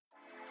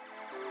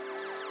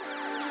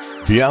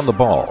Beyond the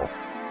Ball,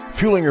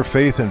 fueling your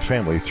faith and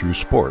family through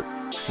sport.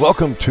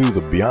 Welcome to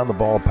the Beyond the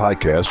Ball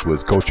podcast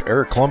with Coach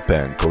Eric Klump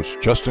and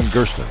Coach Justin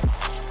Gersten.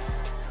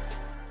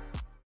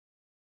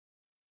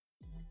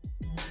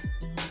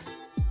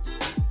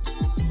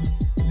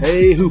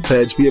 Hey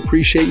Hoopheads, we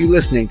appreciate you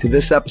listening to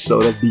this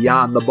episode of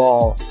Beyond the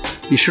Ball.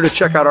 Be sure to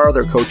check out our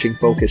other coaching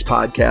focused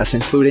podcasts,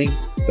 including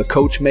the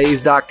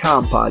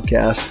CoachMaze.com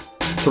podcast,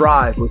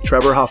 Thrive with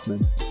Trevor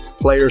Huffman,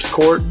 Players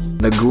Court,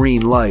 The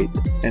Green Light,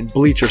 and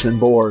Bleachers and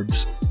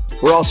Boards.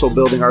 We're also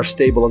building our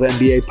stable of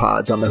NBA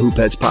pods on the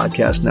Hoopheads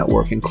Podcast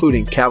Network,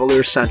 including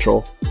Cavaliers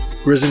Central,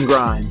 Grizz and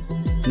Grind,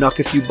 Nuck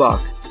If You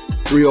Buck,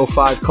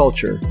 305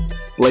 Culture,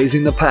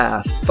 Blazing the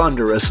Path,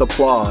 Thunderous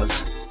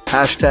Applause,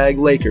 Hashtag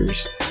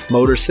Lakers,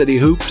 Motor City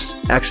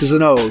Hoops, X's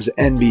and O's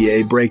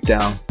NBA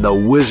Breakdown, the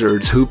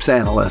Wizards Hoops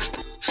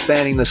Analyst,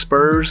 spanning the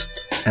Spurs,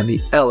 and the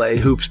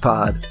LA Hoops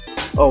Pod.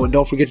 Oh, and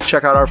don't forget to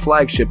check out our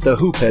flagship, the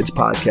Hoopheads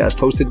Podcast,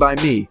 hosted by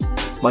me,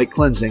 Mike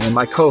Klinzing, and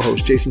my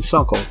co-host, Jason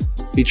Sunkel,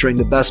 featuring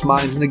the best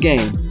minds in the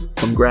game,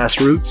 from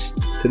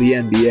grassroots to the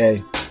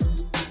NBA.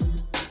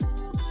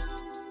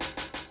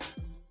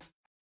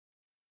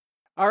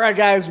 All right,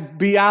 guys,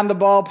 Beyond the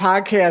Ball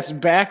podcast,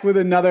 back with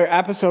another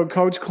episode.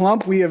 Coach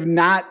Klump, we have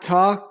not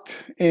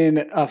talked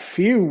in a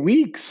few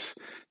weeks.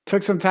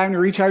 Took some time to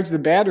recharge the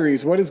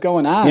batteries. What is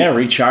going on? Yeah,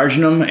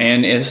 recharging them,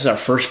 and this is our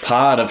first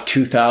pod of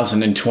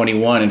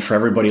 2021. And for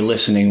everybody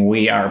listening,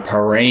 we are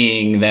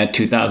praying that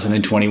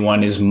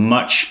 2021 is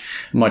much,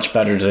 much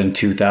better than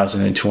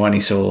 2020.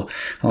 So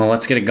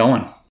let's get it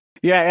going.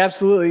 Yeah,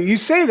 absolutely. You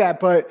say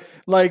that, but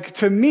like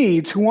to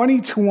me,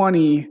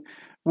 2020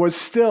 was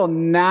still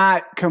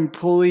not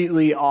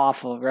completely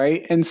awful,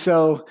 right? And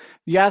so,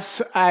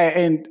 yes,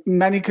 and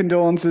many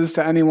condolences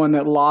to anyone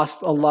that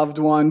lost a loved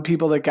one,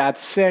 people that got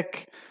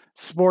sick.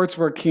 Sports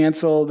were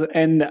canceled.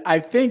 And I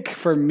think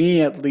for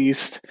me, at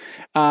least,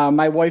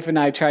 my wife and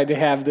I tried to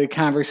have the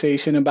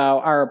conversation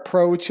about our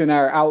approach and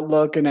our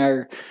outlook and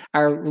our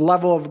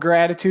level of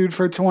gratitude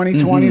for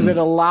 2020, that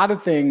a lot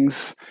of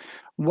things,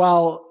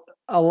 well,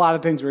 a lot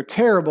of things were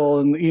terrible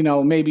and,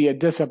 maybe a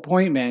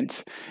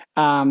disappointment.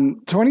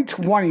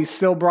 2020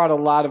 still brought a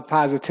lot of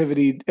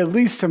positivity, at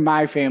least to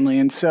my family.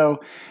 And so,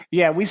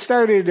 yeah, we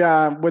started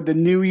with the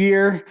new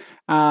year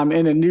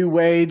in a new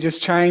way,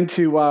 just trying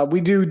to,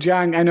 we do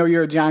John, I know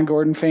you're a John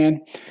Gordon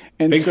fan.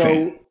 And Big so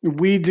fan.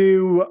 We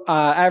do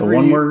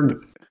every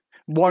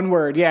one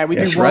word. Yeah, we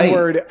That's do one right.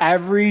 word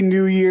every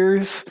New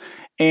Year's.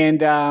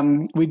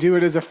 And we do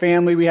it as a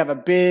family. We have a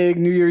big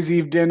New Year's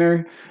Eve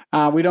dinner.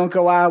 We don't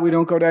go out. We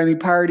don't go to any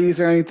parties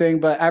or anything,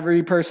 but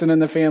every person in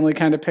the family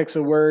kind of picks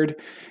a word.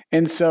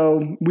 And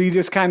so we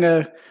just kind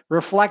of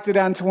reflected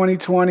on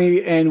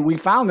 2020, and we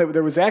found that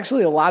there was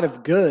actually a lot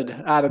of good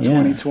out of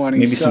 2020.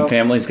 Maybe some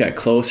families got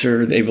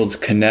closer, able to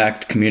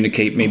connect,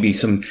 communicate. Maybe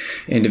some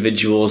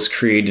individuals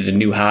created a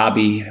new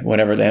hobby,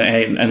 whatever.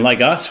 And like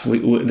us,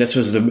 this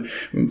was the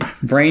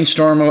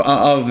brainstorm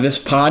of this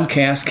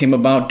podcast came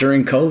about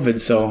during COVID.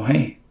 So,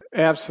 hey.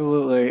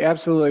 Absolutely.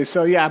 Absolutely.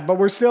 So, yeah, but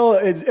we're still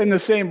in the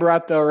same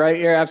breath, though, right?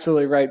 You're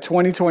absolutely right.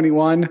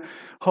 2021,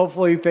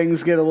 hopefully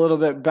things get a little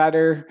bit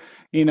better.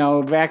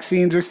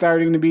 Vaccines are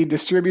starting to be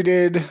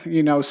distributed.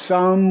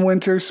 Some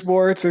winter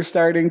sports are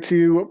starting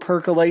to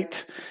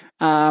percolate.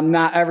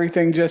 Not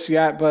everything just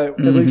yet, but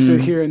at least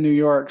here in New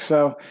York.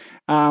 So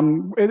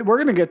we're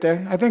going to get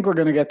there. I think we're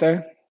going to get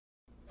there.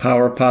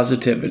 Power of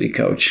positivity,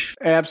 Coach.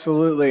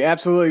 Absolutely.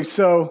 Absolutely.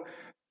 So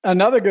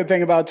another good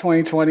thing about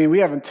 2020, we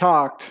haven't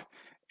talked,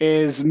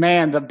 is,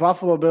 man, the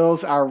Buffalo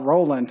Bills are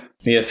rolling.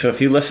 Yeah, so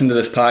if you listen to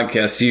this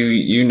podcast,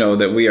 you know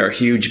that we are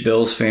huge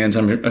Bills fans.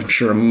 I'm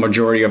sure a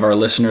majority of our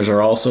listeners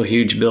are also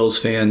huge Bills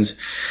fans.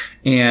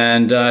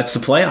 And it's the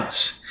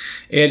playoffs.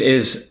 It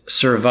is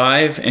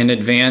survive and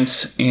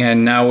advance,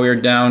 and now we're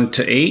down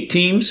to 8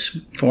 teams,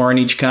 4 in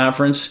each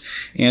conference.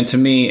 And to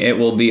me, it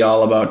will be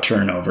all about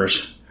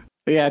turnovers.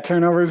 Yeah,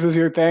 turnovers is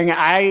your thing.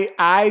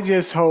 I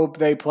just hope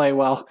they play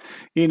well.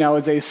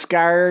 As a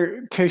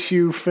scar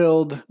tissue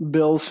filled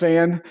Bills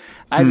fan,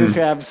 I just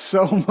have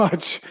so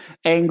much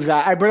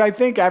anxiety. But I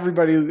think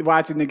everybody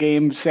watching the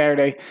game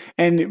Saturday,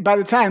 and by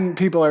the time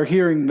people are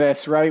hearing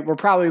this, right, we're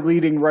probably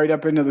leading right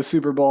up into the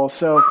Super Bowl.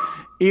 So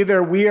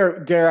either we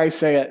are, dare I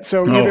say it,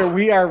 either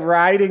we are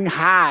riding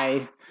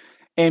high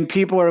and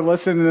people are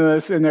listening to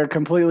this and they're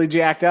completely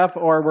jacked up,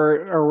 or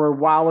we're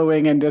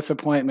wallowing in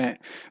disappointment.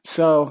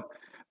 So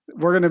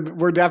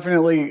we're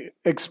definitely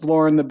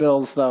exploring the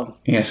Bills, though.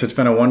 Yes, it's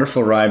been a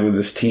wonderful ride with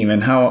this team,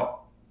 and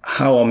how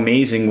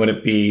amazing would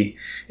it be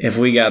if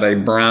we got a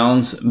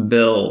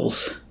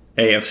Browns-Bills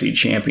AFC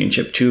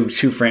Championship, two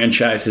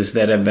franchises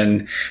that have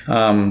been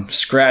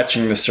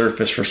scratching the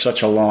surface for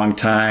such a long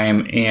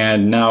time,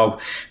 and now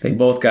they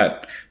both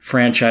got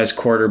franchise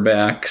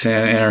quarterbacks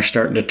and are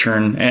starting to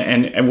turn,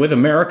 and with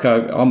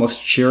America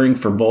almost cheering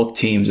for both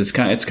teams, it's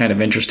kind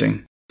of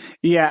interesting.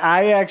 Yeah,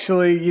 I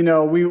actually,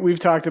 we've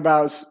talked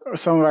about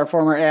some of our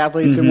former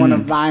athletes, and one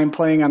of mine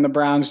playing on the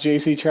Browns,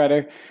 J.C.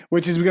 Tretter,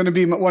 which is going to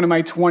be one of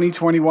my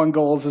 2021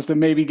 goals, is to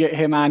maybe get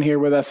him on here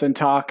with us and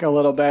talk a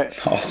little bit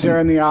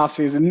during the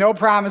offseason. No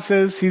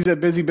promises. He's a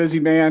busy, busy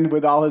man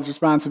with all his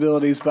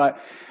responsibilities, but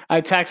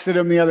I texted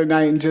him the other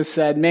night and just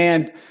said,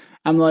 man,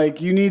 I'm like,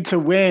 you need to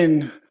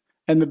win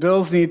and the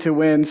Bills need to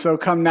win. So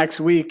come next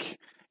week,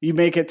 you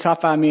make it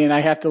tough on me and I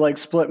have to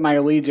split my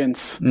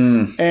allegiance.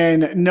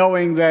 And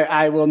knowing that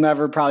I will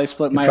never probably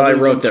split my allegiance.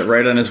 Probably wrote that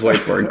right on his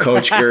whiteboard.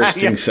 Coach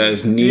Gersten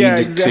says,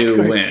 need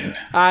to win.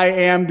 I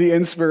am the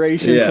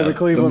inspiration for the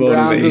Cleveland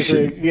Browns.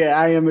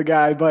 I am the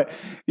guy. But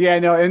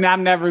and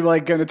I'm never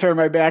going to turn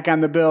my back on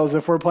the Bills.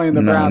 If we're playing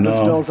the Browns,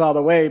 it's Bills all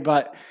the way.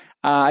 But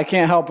I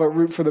can't help but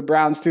root for the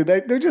Browns too.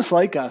 They're just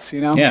like us,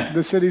 Yeah.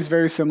 The city's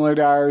very similar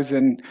to ours,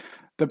 and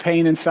the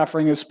pain and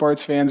suffering as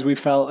sports fans we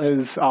felt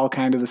is all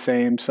kind of the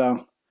same.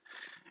 So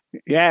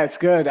yeah, it's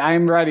good.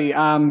 I'm ready.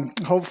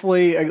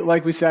 Hopefully,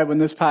 like we said, when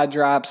this pod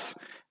drops,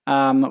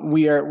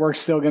 we're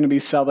still going to be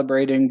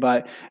celebrating.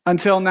 But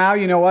until now,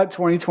 you know what?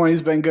 2020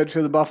 has been good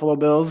for the Buffalo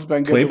Bills. It's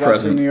been good for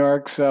Western New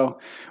York. So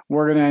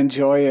we're going to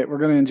enjoy it. We're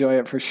going to enjoy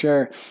it for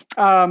sure.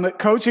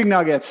 Coaching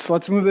nuggets.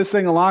 Let's move this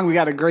thing along. We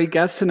got a great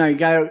guest tonight. You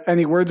got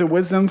any words of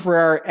wisdom for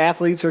our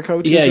athletes or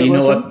coaches? Yeah, you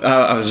know what?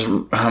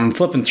 I'm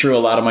flipping through a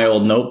lot of my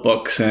old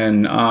notebooks,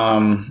 and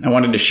I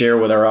wanted to share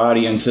with our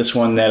audience this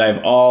one that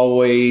I've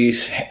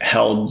always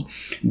held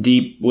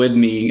deep with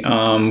me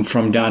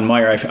from Don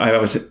Meyer.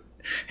 I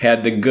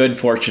had the good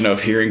fortune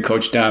of hearing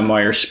Coach Don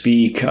Meyer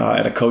speak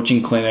at a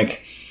coaching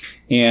clinic,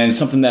 and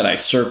something that I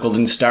circled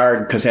and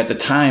starred, because at the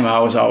time I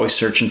was always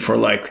searching for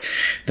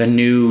the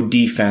new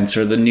defense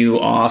or the new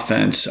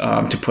offense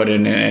to put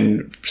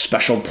in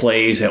special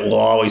plays that will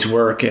always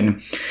work.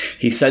 And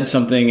he said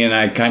something, and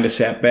I kind of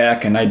sat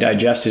back and I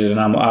digested it, and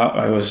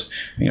I was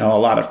a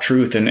lot of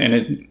truth, and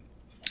it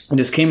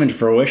just came into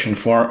fruition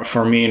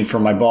for me and for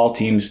my ball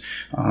teams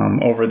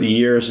over the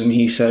years. And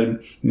he said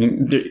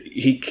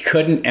he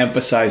couldn't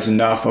emphasize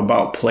enough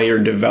about player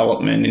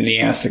development. And he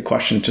asked the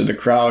question to the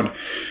crowd,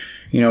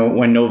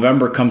 when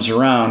November comes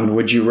around,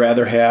 would you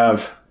rather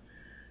have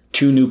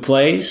 2 new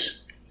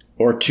plays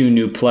or 2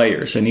 new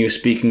players? And he was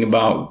speaking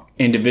about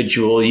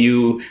individual,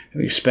 you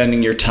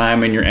spending your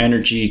time and your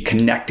energy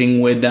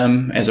connecting with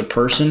them as a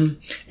person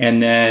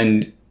and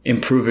then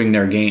improving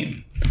their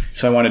game.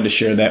 So I wanted to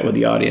share that with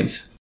the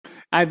audience.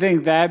 I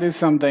think that is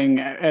something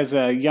as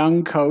a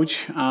young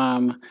coach,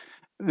 and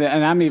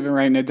I'm even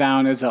writing it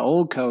down as an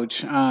old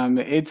coach.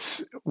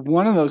 It's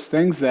one of those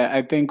things that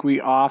I think we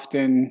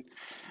often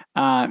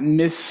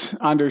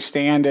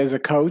misunderstand as a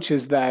coach,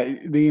 is that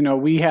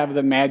we have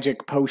the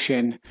magic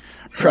potion,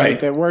 right?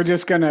 That we're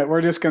just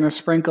gonna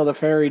sprinkle the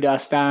fairy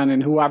dust on,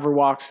 and whoever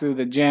walks through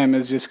the gym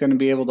is just going to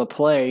be able to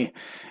play.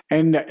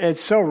 And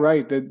it's so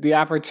right that the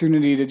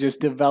opportunity to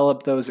just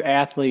develop those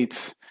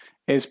athletes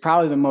is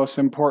probably the most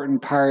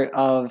important part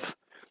of,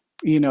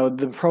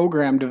 the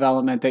program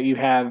development that you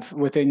have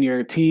within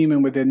your team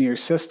and within your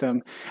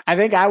system. I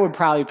think I would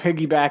probably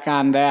piggyback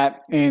on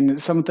that,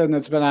 and something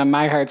that's been on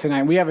my heart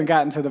tonight. We haven't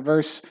gotten to the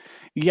verse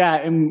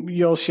yet, and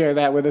you'll share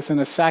that with us in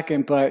a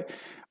second. But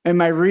in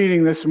my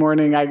reading this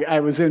morning, I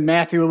was in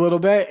Matthew a little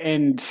bit,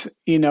 and,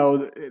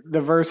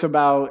 the verse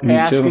about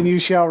ask and you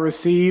shall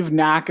receive,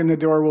 knock and the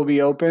door will be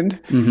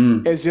opened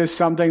is just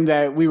something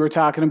that we were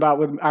talking about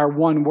with our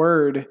one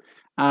word.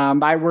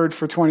 My word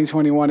for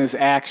 2021 is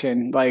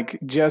action.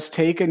 Just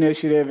take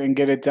initiative and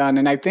get it done.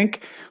 And I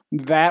think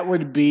that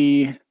would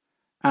be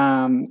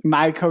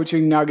my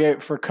coaching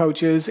nugget for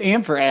coaches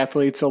and for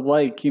athletes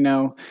alike.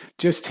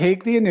 Just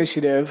take the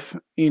initiative,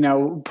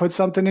 put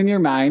something in your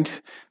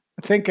mind,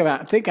 think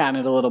on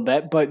it a little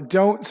bit, but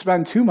don't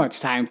spend too much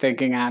time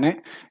thinking on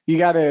it. You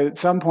got to, at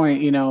some point,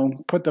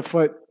 put the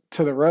foot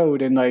to the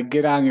road and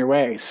get on your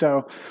way.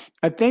 So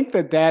I think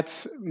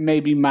that's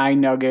maybe my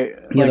nugget.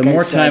 Yeah, the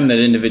more time that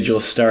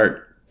individuals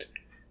start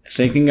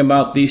thinking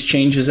about these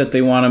changes that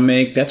they want to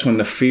make, that's when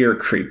the fear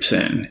creeps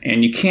in.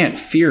 And you can't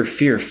fear.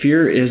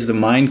 Fear is the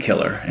mind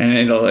killer, and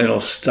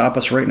it'll stop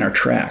us right in our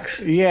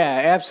tracks.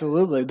 Yeah,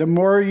 absolutely. The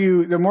more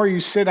you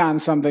sit on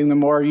something, the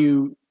more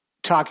you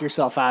talk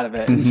yourself out of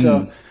it. And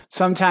so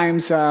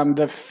sometimes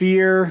the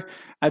fear,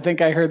 I think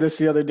I heard this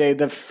the other day,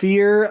 the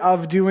fear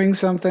of doing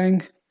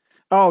something.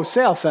 Oh,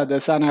 Sale said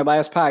this on our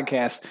last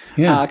podcast.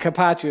 Yeah.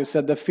 Capaccio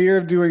said the fear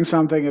of doing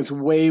something is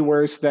way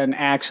worse than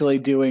actually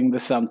doing the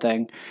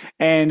something.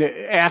 And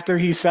after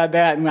he said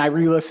that, and I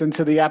re-listened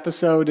to the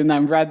episode and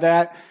then read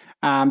that,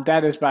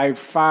 that is by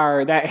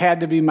far, that had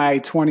to be my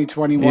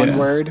 2021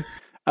 word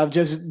of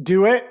just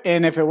do it.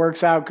 And if it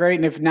works out, great.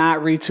 And if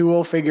not,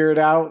 retool, figure it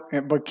out,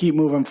 but keep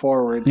moving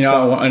forward.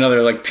 Another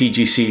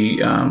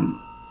PGC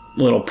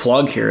little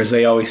plug here, as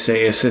they always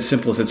say, it's as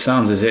simple as it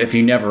sounds, is if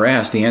you never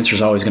ask, the answer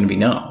is always going to be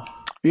no.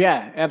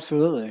 Yeah,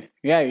 absolutely.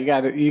 Yeah, you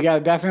got to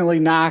definitely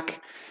knock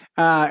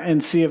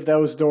and see if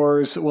those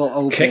doors will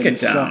open. Kick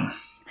it down.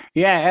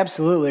 Yeah,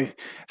 absolutely.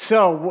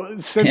 So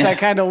since I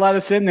kind of let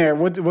us in there,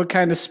 what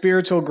kind of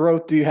spiritual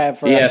growth do you have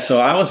for us? Yeah, so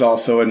I was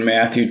also in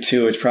Matthew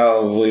too. It's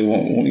probably,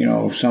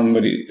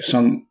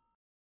 some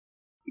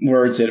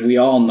words that we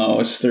all know.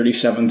 It's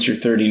 37 through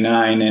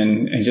 39.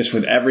 And just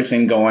with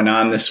everything going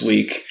on this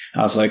week,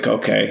 I was like,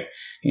 okay,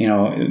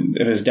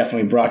 it was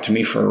definitely brought to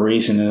me for a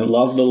reason. And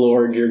love the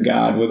Lord your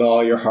God with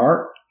all your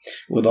heart,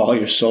 with all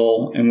your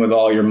soul, and with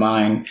all your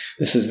mind.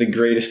 This is the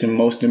greatest and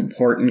most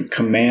important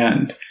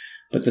command.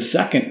 But the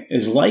second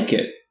is like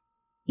it.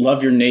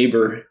 Love your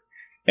neighbor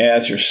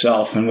as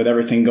yourself. And with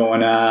everything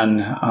going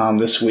on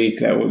this week,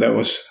 that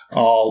was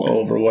all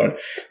over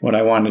what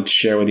I wanted to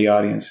share with the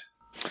audience.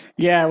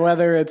 Yeah,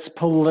 whether it's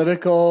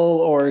political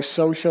or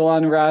social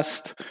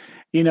unrest,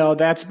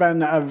 that's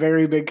been a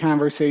very big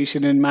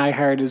conversation in my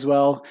heart as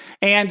well.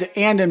 And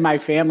in my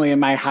family, in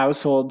my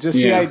household, just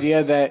the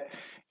idea that,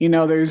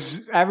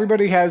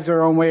 everybody has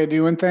their own way of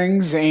doing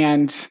things.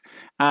 And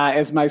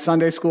as my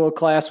Sunday school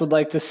class would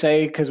like to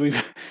say, because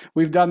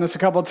we've done this a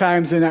couple of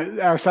times in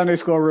our Sunday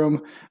school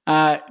room,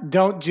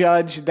 don't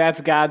judge,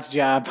 that's God's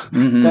job.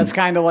 Mm-hmm. That's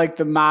kind of like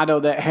the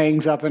motto that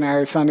hangs up in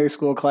our Sunday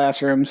school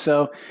classroom.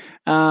 So,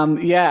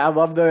 I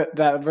love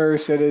that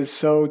verse. It is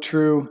so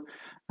true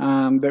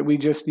that we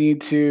just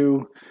need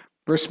to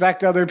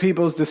respect other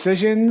people's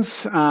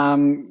decisions,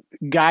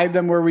 guide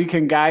them where we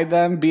can guide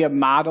them, be a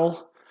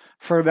model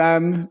for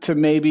them to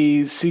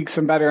maybe seek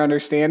some better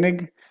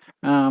understanding.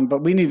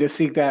 But we need to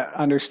seek that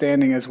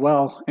understanding as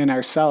well in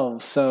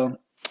ourselves. So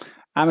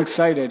I'm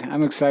excited. Yeah,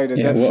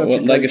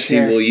 what legacy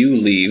will you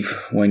leave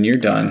when you're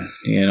done,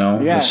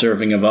 the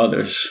serving of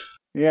others?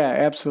 Yeah,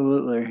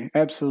 absolutely.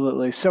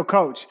 Absolutely. So,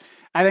 Coach,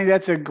 I think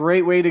that's a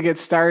great way to get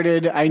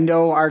started. I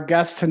know our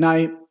guest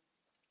tonight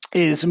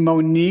is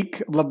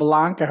Monique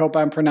LeBlanc. I hope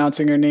I'm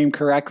pronouncing her name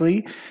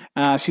correctly.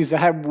 She's the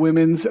head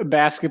women's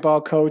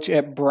basketball coach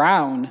at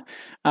Brown,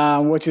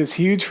 which is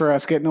huge for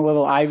us, getting a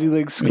little Ivy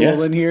League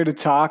school in here to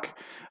talk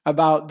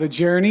about the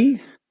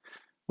journey.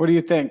 What do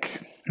you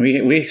think?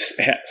 We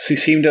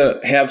seem to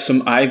have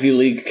some Ivy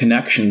League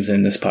connections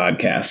in this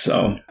podcast,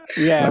 so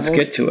let's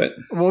get to it.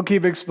 We'll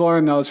keep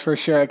exploring those for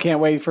sure. I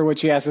can't wait for what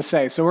she has to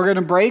say. So we're going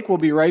to break. We'll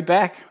be right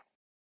back.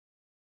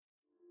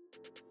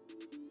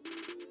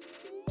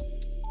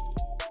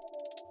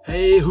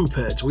 Hey,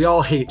 hoopheads, we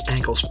all hate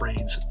ankle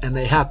sprains, and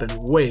they happen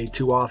way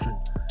too often.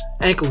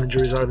 Ankle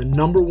injuries are the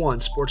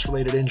 #1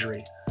 sports-related injury.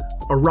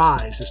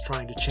 Arise is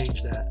trying to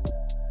change that.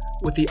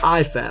 With the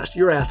iFast,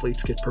 your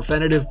athletes get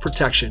preventative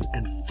protection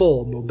and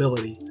full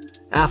mobility.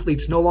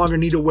 Athletes no longer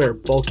need to wear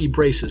bulky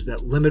braces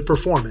that limit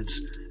performance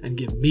and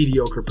give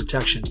mediocre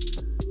protection.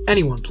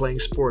 Anyone playing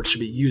sports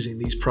should be using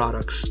these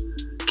products.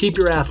 Keep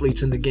your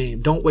athletes in the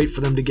game. Don't wait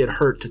for them to get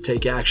hurt to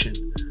take action.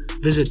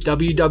 Visit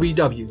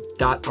www.arise.com,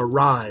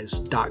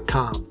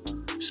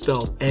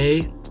 spelled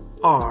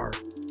ARYSE,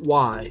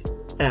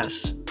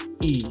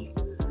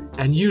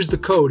 and use the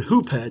code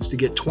HOOPHEADS to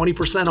get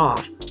 20%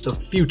 off the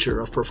future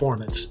of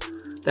performance.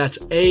 That's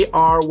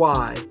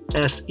ARYSE.com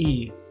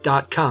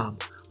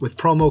with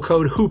promo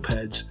code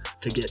HOOPHEADS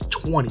to get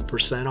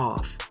 20%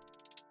 off.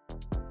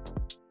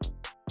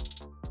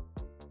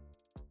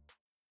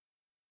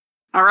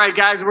 All right,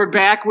 guys, we're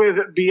back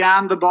with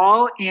Beyond the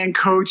Ball and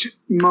Coach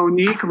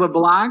Monique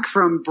LeBlanc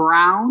from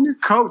Brown.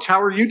 Coach,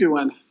 how are you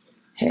doing?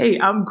 Hey,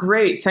 I'm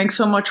great. Thanks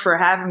so much for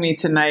having me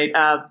tonight.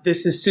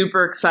 This is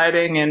super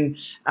exciting, and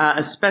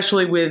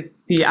especially with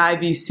the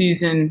Ivy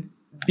season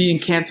being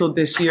canceled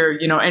this year,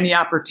 any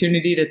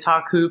opportunity to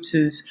talk hoops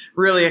is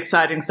really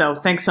exciting. So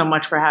thanks so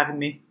much for having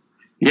me.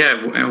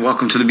 Yeah, and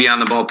welcome to the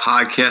Beyond the Ball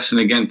podcast.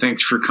 And again,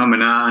 thanks for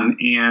coming on.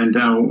 And,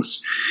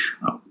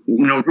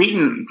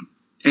 reading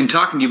and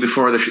talking to you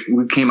before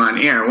we came on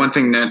air, one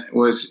thing that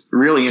was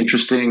really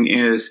interesting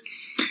is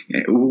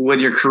when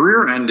your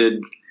career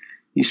ended,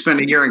 you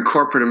spent a year in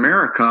corporate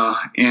America,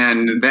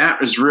 and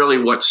that was really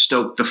what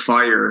stoked the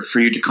fire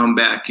for you to come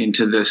back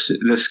into this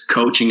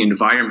coaching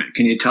environment.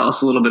 Can you tell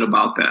us a little bit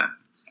about that?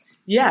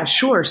 Yeah,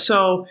 sure.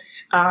 So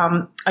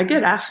I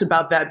get asked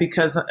about that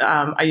because,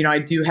 I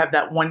do have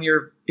that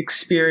 1-year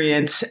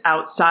experience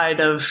outside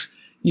of,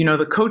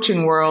 the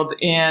coaching world.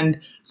 And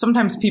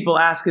sometimes people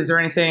ask, is there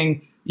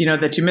anything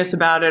that you miss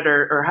about it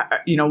or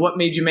what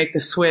made you make the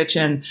switch?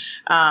 And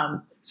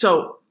I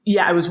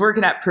was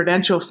working at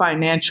Prudential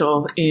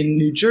Financial in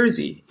New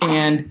Jersey.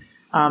 And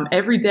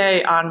every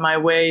day on my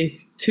way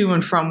to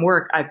and from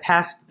work, I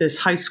passed this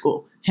high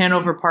school,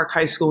 Hanover Park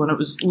High School. And it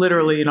was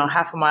literally,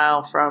 half a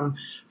mile from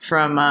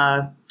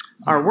our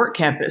work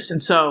campus. And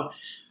so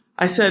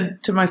I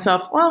said to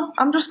myself, well,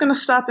 I'm just going to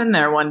stop in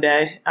there one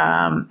day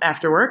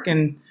after work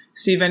and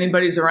see if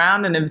anybody's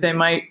around and if they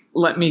might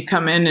let me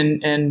come in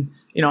and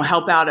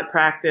help out at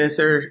practice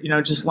or,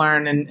 just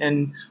learn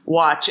and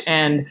watch.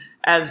 And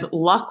as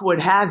luck would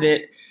have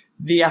it,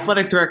 the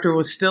athletic director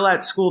was still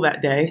at school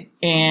that day.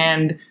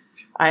 And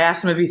I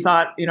asked him if he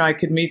thought, I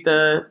could meet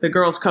the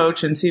girls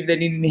coach and see if they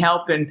need any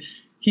help. And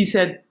he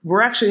said,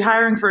 we're actually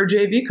hiring for a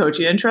JV coach.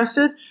 You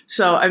interested?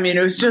 So, it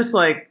was just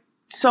like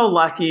so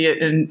lucky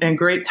and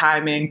great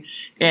timing.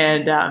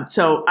 And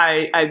so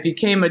I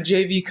became a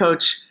JV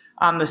coach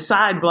on the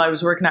side while I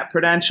was working at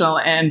Prudential.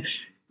 And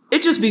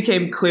it just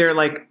became clear,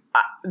 like,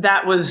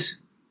 that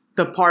was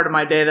the part of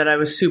my day that I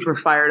was super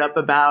fired up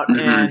about. Mm-hmm.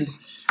 And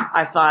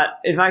I thought,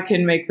 if I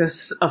can make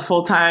this a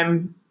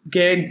full-time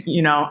gig,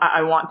 you know,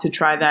 I want to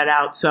try that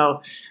out.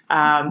 So,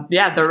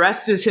 the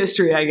rest is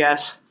history, I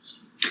guess.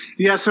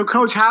 Yeah. So,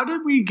 Coach, how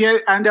did we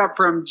end up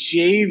from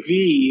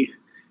JV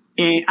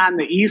on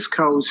the East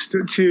Coast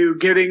to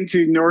getting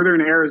to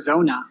Northern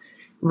Arizona?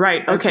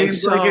 Right. Okay. That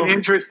seems like an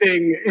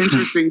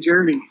interesting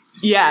journey.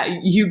 Yeah,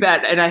 you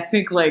bet. And I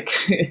think like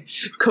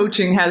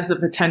coaching has the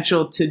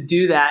potential to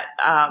do that.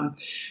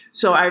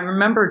 So I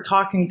remember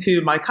talking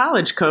to my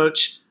college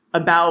coach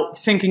about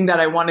thinking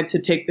that I wanted to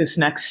take this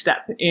next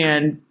step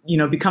and, you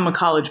know, become a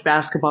college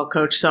basketball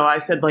coach. So I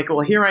said, like, well,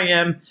 here I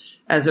am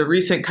as a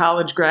recent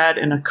college grad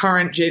and a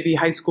current JV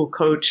high school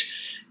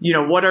coach. You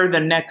know, what are the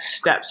next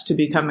steps to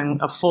becoming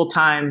a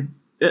full-time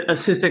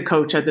assistant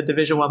coach at the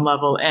Division I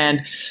level?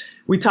 And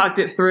we talked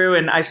it through,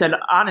 and I said,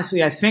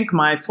 honestly, I think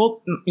my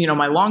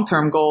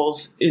long-term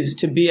goals is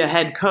to be a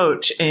head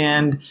coach.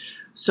 And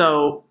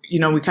so, you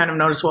know, we kind of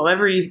noticed, well,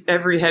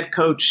 every head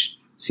coach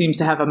seems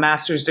to have a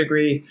master's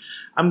degree.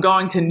 I'm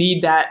going to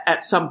need that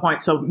at some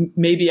point. So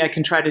maybe I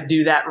can try to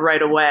do that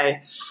right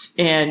away.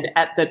 And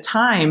at the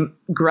time,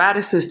 grad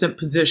assistant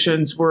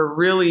positions were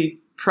really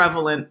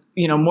prevalent,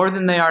 you know, more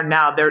than they are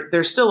now.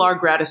 There still are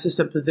grad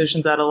assistant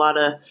positions at a lot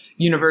of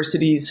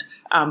universities,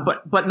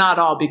 but not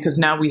all, because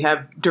now we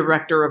have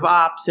director of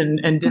ops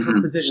and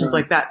different positions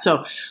like that.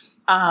 So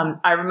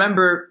I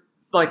remember,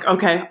 like,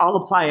 okay, I'll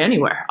apply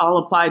anywhere. I'll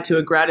apply to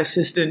a grad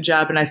assistant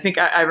job. And I think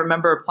I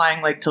remember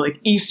applying to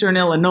Eastern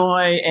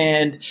Illinois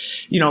and,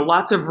 you know,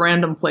 lots of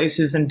random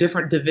places and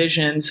different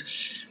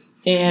divisions.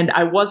 And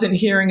I wasn't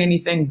hearing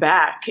anything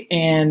back.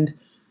 And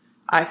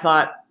I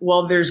thought,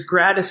 well, there's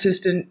grad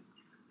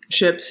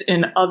assistantships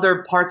in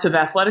other parts of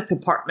athletic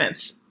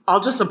departments.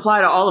 I'll just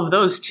apply to all of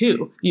those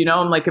too. You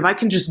know, I'm like, if I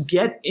can just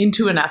get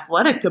into an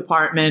athletic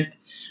department,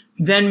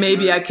 then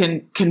maybe I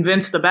can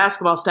convince the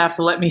basketball staff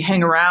to let me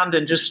hang around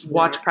and just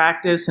watch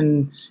practice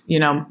and, you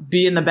know,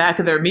 be in the back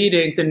of their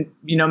meetings. And,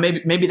 you know,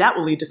 maybe that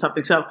will lead to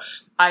something. So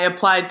I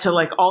applied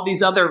to all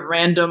these other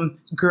random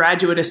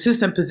graduate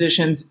assistant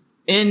positions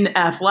in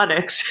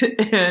athletics.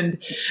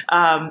 And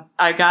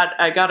I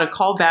got a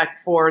call back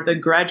for the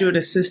graduate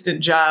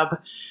assistant job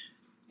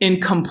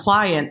in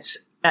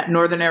compliance at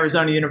Northern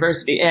Arizona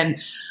University. And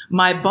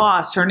my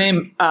boss, her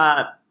name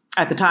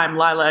at the time,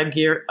 Lila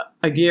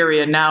Aguirre,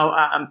 and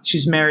now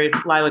she's married,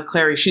 Lila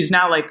Clary. She's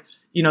now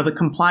the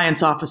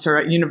compliance officer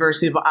at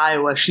University of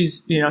Iowa.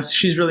 She's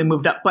really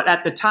moved up. But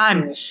at the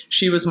time,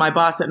 she was my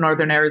boss at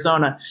Northern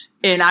Arizona.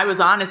 And I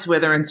was honest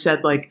with her and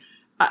said,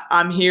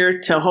 I'm here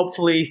to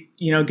hopefully,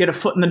 you know, get a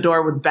foot in the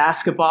door with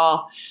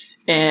basketball.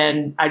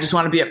 And I just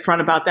want to be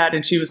upfront about that.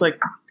 And she was like,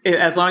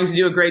 as long as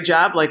you do a great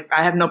job,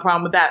 I have no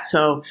problem with that.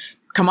 So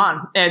come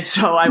on. And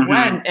so I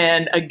went,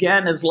 and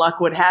again, as luck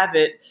would have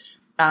it,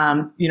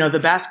 you know,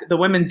 the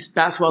women's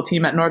basketball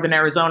team at Northern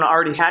Arizona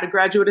already had a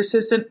graduate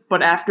assistant,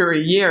 but after a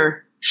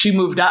year, she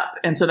moved up.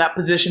 And so that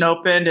position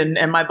opened,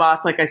 and my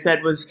boss, like I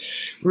said, was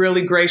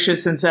really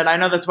gracious and said, I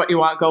know that's what you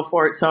want, go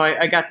for it. So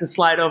I got to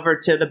slide over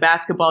to the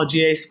basketball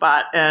GA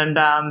spot, and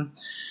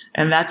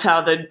that's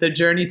how the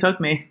journey took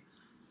me.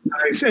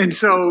 Nice. And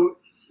so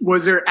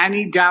was there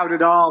any doubt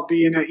at all,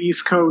 being an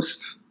East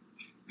Coast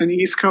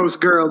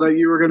girl, that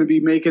you were going to be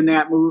making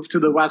that move to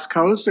the West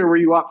Coast, or were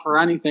you up for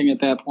anything at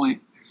that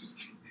point?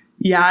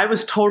 Yeah, I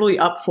was totally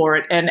up for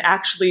it. And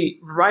actually,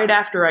 right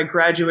after I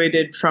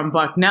graduated from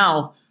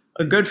Bucknell,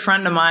 a good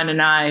friend of mine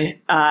and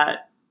I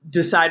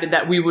decided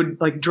that we would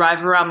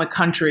drive around the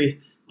country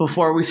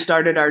before we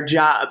started our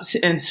jobs.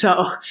 And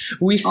so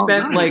we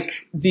spent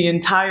the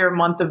entire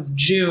month of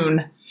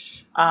June.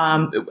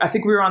 I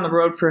think we were on the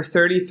road for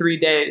 33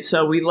 days.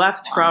 So we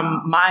left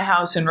from my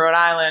house in Rhode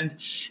Island,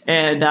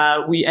 and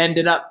we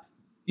ended up,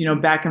 you know,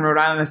 back in Rhode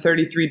Island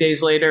 33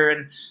 days later,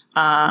 and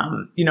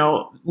you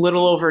know,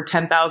 little over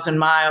 10,000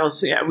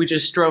 miles. Yeah, we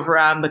just drove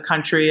around the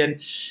country,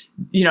 and,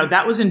 you know,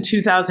 that was in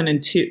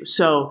 2002.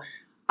 So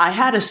I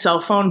had a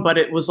cell phone, but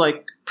it was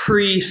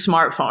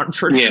pre-smartphone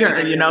for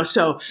sure, you know.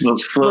 So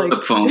those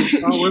flip phones.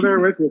 Oh, we're there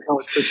with you,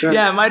 Coach, for sure.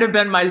 Yeah, it might have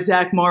been my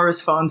Zach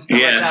Morris phone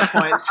still at that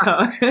point.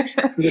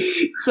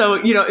 So,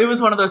 you know, it was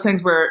one of those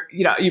things where,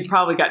 you know, you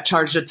probably got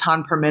charged a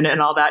ton per minute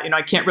and all that. You know,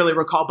 I can't really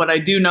recall, but I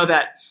do know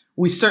that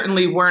we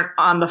certainly weren't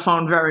on the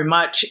phone very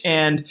much.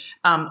 And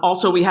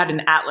also we had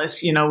an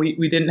atlas, you know,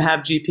 we didn't have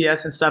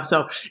GPS and stuff.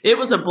 So it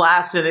was a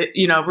blast, and it,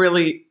 you know,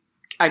 really,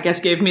 I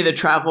guess, gave me the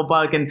travel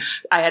bug. And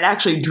I had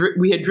actually,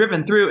 we had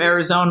driven through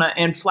Arizona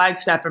and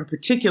Flagstaff in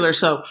particular.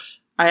 So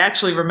I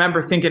actually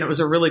remember thinking it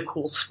was a really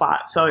cool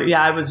spot. So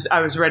yeah, I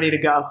was ready to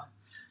go.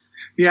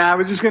 Yeah, I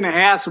was just going to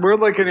ask, we're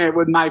looking at,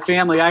 with my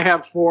family, I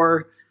have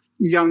 4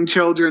 young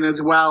children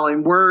as well,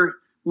 and we're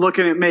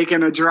looking at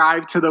making a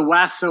drive to the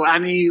West. So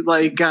any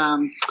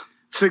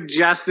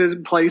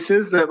suggested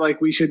places that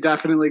we should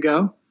definitely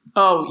go?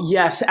 Oh,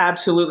 yes,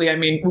 absolutely. I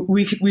mean,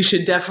 we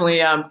should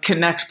definitely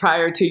connect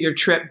prior to your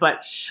trip.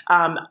 But,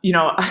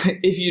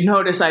 if you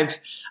notice,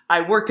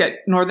 I worked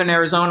at Northern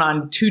Arizona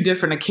on 2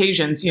 different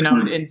occasions,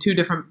 in 2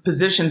 different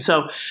positions.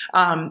 So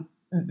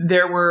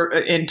there were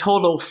in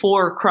total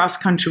 4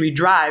 cross-country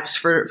drives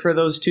for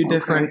those 2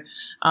 different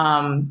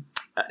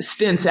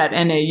stints at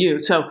NAU.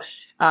 So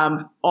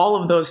all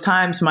of those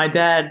times, my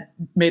dad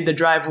made the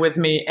drive with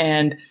me,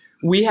 and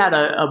we had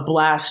a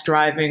blast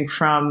driving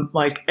from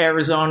like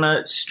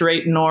Arizona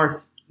straight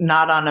north,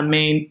 not on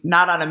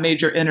a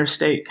major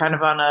interstate, kind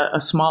of on a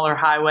smaller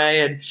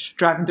highway, and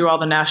driving through all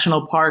the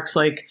national parks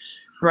like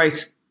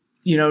Bryce,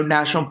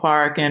 National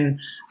Park, and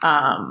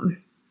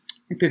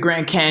the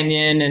Grand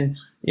Canyon, and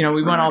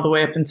we went all the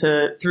way up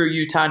through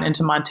Utah and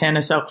into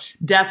Montana. So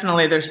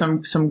definitely, there's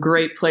some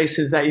great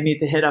places that you need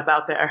to hit up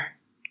out there.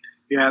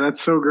 Yeah,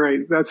 that's so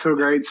great. That's so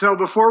great. So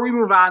before we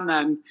move on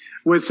then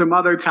with some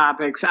other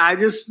topics, and I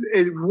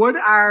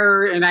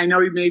know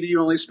maybe you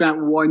only spent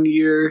 1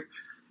 year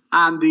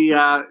on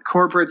the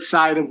corporate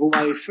side of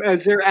life.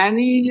 Is there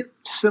any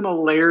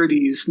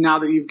similarities now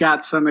that you've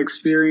got some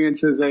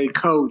experience as a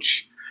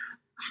coach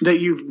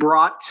that you've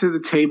brought to the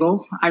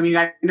table? I mean,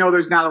 I know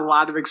there's not a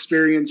lot of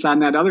experience on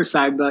that other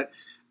side, but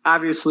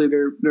obviously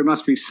there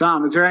must be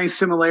some. Is there any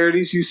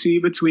similarities you see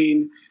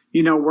between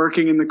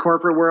working in the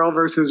corporate world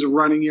versus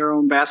running your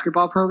own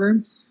basketball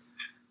program?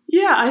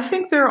 Yeah, I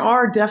think there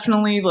are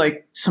definitely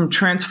like some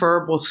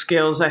transferable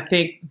skills. I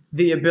think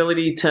the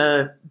ability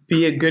to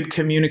be a good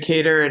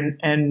communicator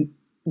and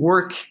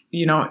work,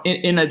 in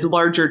a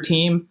larger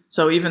team.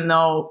 So even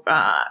though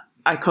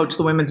I coach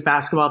the women's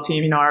basketball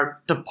team,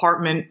 our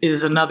department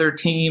is another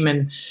team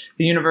and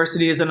the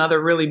university is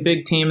another really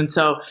big team. And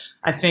so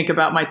I think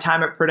about my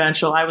time at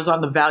Prudential. I was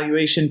on the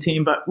valuation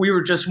team, but we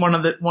were just one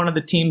of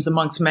the teams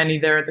amongst many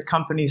there at the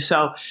company.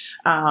 So,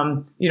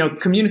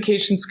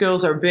 communication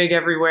skills are big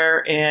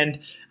everywhere, and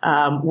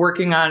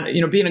working on,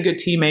 being a good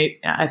teammate,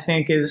 I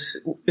think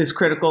is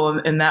critical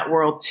in that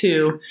world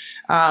too.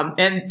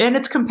 And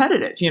it's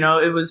competitive,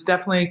 it was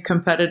definitely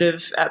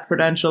competitive at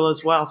Prudential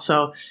as well.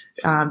 So,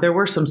 there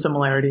were some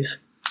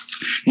similarities.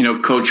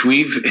 Coach,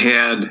 we've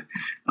had,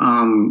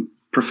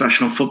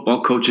 professional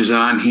football coaches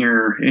on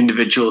here,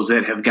 individuals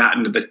that have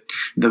gotten to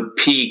the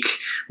peak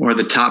or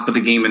the top of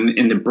the game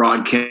in the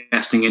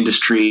broadcasting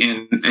industry,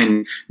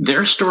 and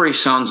their story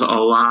sounds a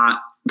lot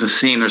the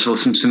same. There's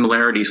some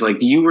similarities. Like,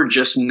 you were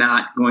just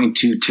not going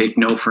to take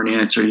no for an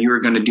answer. You were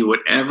going to do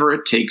whatever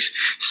it takes,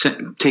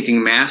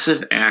 taking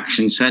massive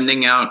action,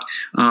 sending out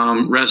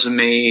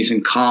resumes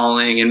and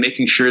calling and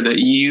making sure that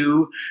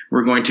you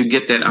were going to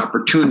get that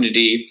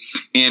opportunity.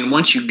 And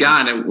once you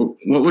got it,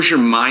 what was your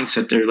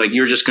mindset there? Like,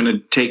 you're just going to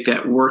take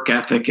that work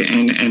ethic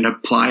and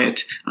apply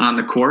it on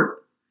the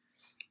court?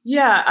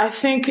 Yeah, I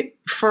think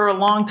for a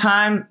long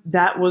time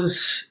that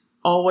was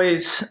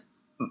always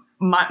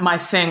my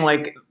thing.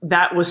 Like,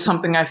 that was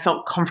something I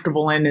felt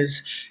comfortable in,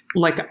 is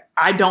like,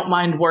 I don't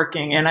mind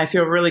working, and I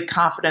feel really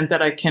confident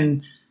that I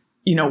can,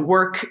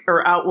 work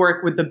or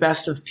outwork with the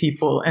best of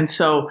people. And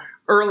so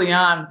early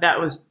on, that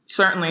was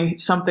certainly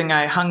something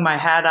I hung my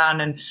hat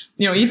on. And,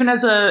 even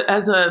as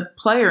a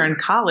player in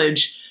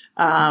college,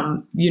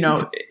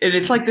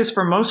 it's like this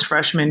for most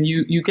freshmen.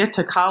 You get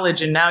to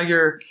college, and now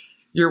you're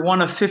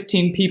one of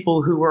 15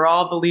 people who were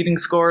all the leading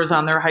scorers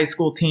on their high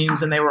school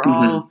teams, and they were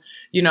all,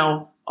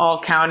 all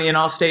county and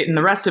all state and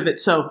the rest of it.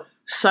 So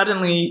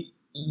suddenly,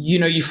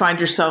 you find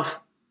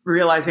yourself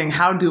realizing,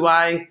 how do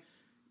I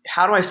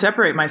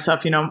separate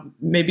myself?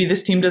 Maybe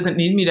this team doesn't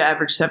need me to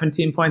average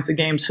 17 points a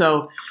game.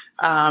 So,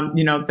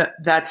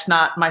 that's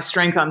not my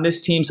strength on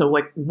this team. So,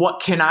 like,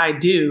 what can I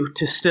do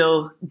to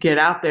still get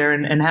out there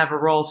and have a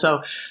role?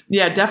 So,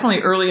 yeah,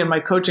 definitely early in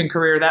my coaching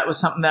career, that was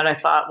something that I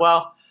thought,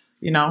 well,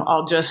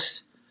 I'll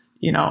just,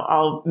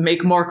 I'll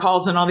make more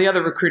calls than all the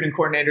other recruiting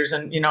coordinators,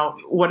 and,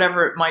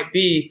 whatever it might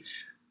be.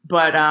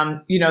 But,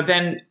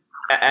 then,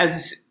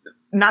 as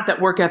not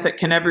that work ethic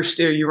can ever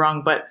steer you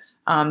wrong, but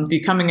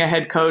becoming a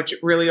head coach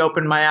really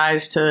opened my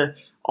eyes to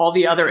all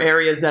the other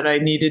areas that I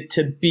needed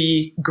to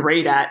be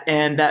great at,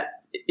 and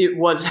that it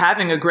was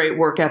having a great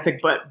work ethic,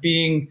 but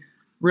being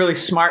really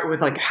smart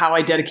with like how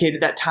I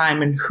dedicated that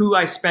time and who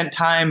I spent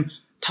time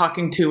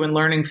talking to and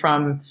learning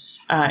from,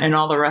 and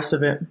all the rest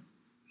of it.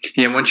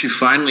 Yeah, once you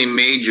finally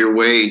made your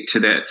way to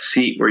that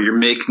seat where you're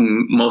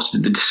making most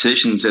of the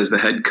decisions as the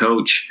head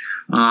coach,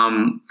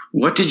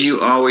 what did you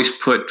always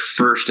put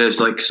first as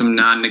like some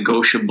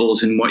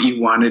non-negotiables in what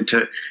you wanted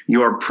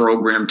your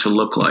program to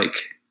look like?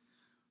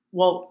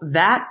 Well,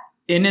 that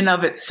in and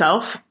of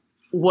itself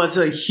was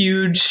a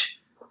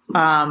huge,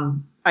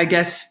 I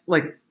guess,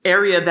 like,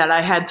 area that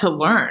I had to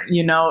learn.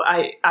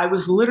 I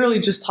was literally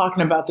just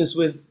talking about this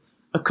with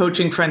a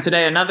coaching friend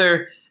today,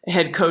 another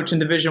head coach in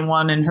Division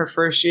I in her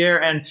first year.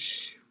 And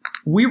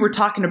we were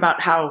talking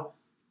about how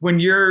when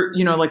you're,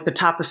 like the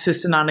top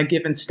assistant on a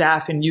given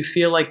staff and you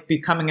feel like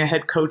becoming a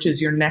head coach is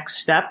your next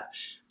step,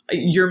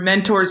 your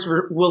mentors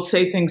will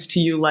say things to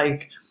you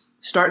like,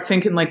 start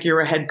thinking like you're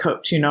a head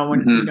coach,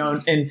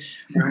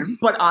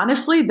 but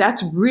honestly,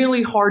 that's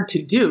really hard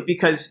to do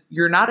because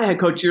you're not a head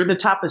coach. You're the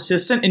top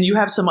assistant and you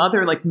have some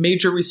other like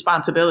major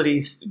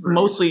responsibilities,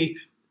 mostly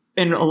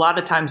and a lot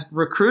of times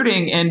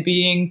recruiting and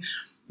being,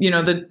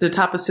 the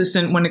top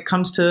assistant when it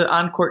comes to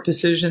on-court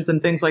decisions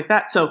and things like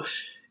that. So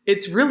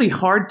it's really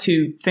hard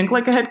to think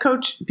like a head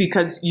coach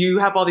because you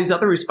have all these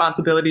other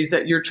responsibilities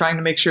that you're trying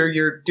to make sure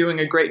you're doing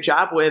a great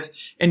job with,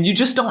 and you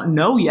just don't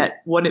know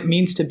yet what it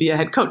means to be a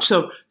head coach.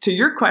 So to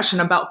your question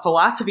about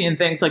philosophy and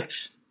things, like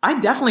I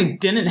definitely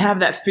didn't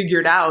have that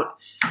figured out.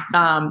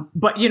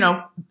 But,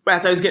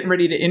 as I was getting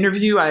ready to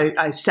interview,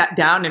 I sat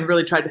down and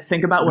really tried to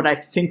think about what I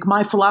think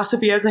my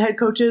philosophy as a head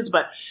coach is.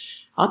 But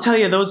I'll tell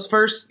you, those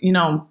first,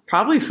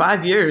 probably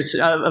 5 years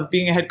of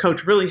being a head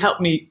coach really helped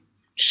me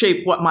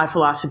shape what my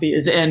philosophy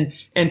is and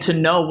to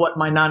know what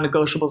my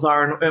non-negotiables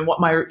are and what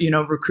my,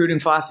 recruiting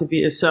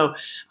philosophy is. So,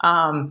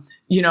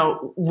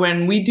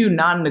 when we do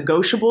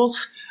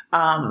non-negotiables,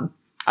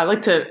 I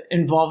like to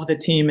involve the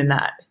team in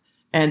that.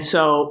 And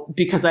so,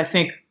 because I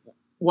think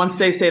once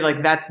they say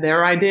like, that's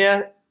their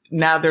idea,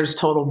 now there's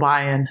total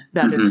buy-in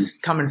that it's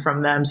coming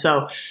from them.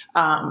 So,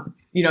 some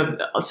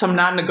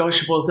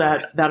non-negotiables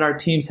that our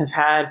teams have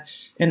had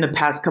in the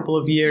past couple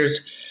of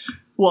years.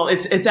 Well,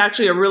 it's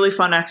actually a really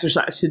fun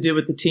exercise to do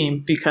with the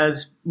team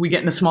because we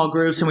get into small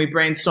groups and we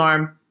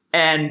brainstorm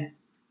and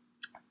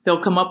they'll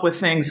come up with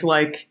things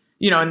like,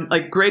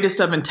 like greatest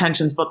of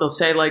intentions, but they'll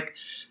say like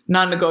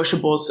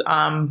non-negotiables,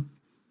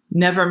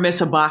 never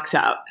miss a box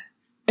out.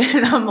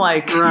 And I'm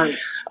like, right.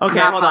 Okay,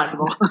 Not hold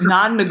possible. on.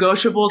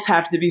 Non-negotiables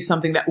have to be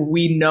something that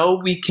we know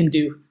we can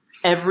do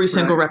every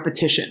single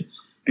repetition.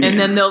 And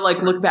then they'll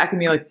like look back at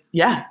me like,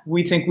 yeah,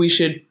 we think we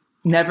should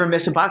never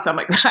miss a box. I'm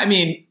like,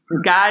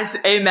 guys,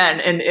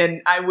 amen.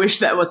 And I wish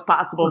that was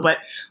possible, but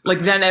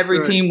like then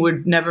every team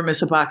would never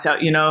miss a box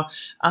out,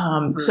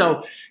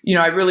 So,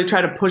 I really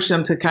try to push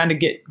them to kind of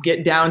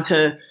get down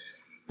to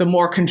the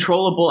more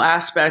controllable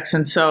aspects.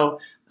 And so,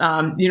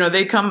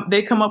 they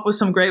come up with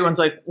some great ones.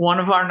 Like one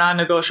of our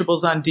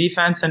non-negotiables on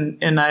defense,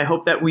 and I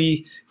hope that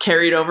we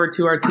carry it over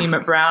to our team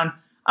at Brown.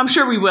 I'm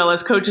sure we will.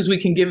 As coaches, we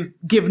can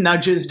give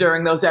nudges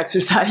during those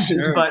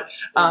exercises, but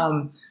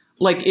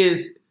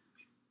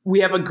we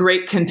have a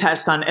great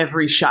contest on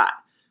every shot.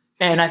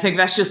 And I think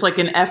that's just like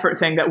an effort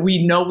thing that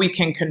we know we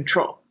can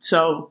control.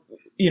 So,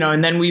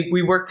 and then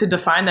we work to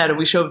define that and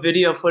we show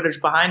video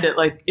footage behind it,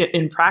 like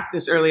in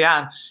practice early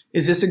on.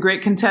 Is this a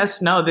great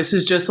contest? No, this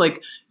is just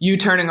like you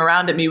turning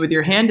around at me with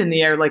your hand in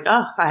the air, like,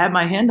 oh, I have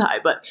my hand high,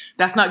 but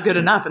that's not good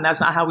enough. And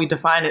that's not how we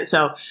define it.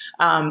 So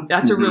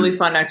that's a really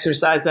fun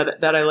exercise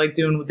that I like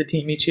doing with the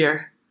team each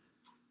year.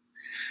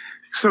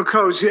 So,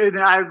 Coach,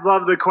 I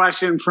love the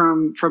question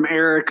from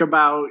Eric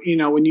about,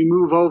 when you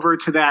move over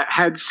to that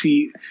head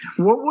seat,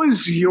 what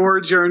was your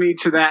journey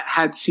to that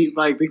head seat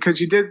like? Because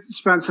you did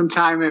spend some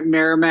time at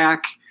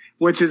Merrimack,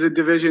 which is a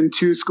Division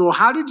II school.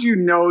 How did you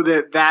know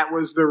that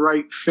was the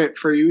right fit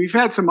for you? We've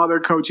had some other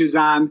coaches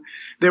on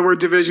that were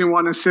Division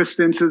I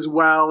assistants as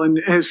well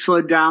and have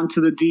slid down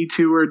to the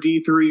D2 or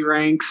D3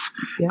 ranks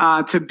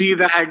to be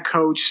the head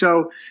coach.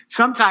 So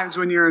sometimes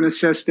when you're an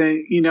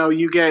assistant,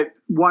 you get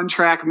one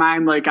track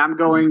mind, like I'm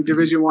going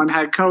Division I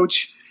head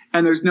coach,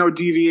 and there's no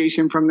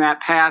deviation from that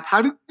path.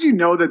 How did you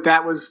know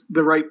that was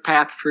the right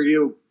path for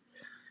you?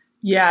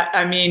 Yeah,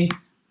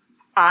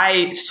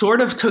 I sort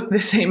of took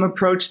the same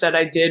approach that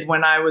I did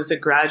when I was a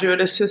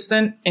graduate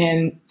assistant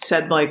and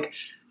said, like,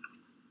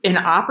 an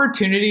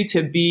opportunity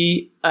to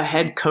be a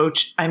head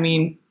coach.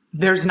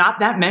 There's not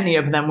that many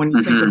of them when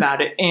you think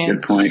about it. And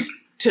good point.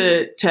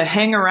 To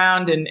hang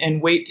around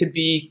and wait to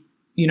be,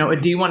 a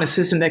D1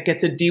 assistant that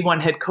gets a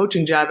D1 head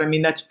coaching job,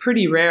 that's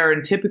pretty rare.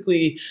 And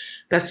typically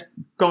that's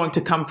going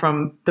to come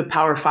from the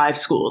Power 5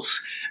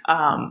 schools.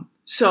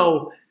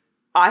 So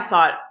I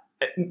thought,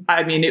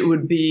 it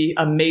would be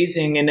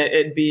amazing and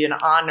it'd be an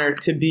honor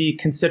to be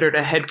considered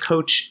a head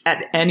coach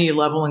at any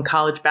level in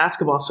college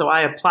basketball. So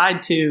I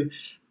applied to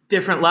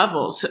different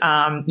levels,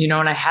 and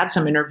I had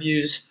some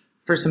interviews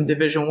for some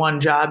Division I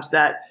jobs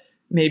that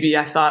maybe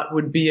I thought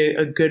would be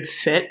a good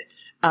fit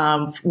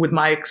with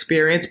my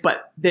experience.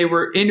 But they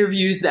were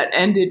interviews that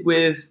ended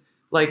with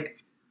like,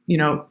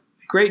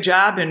 great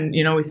job. And,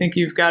 we think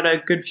you've got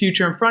a good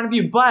future in front of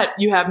you, but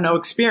you have no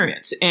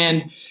experience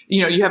and,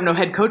 you have no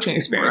head coaching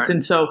experience. Right.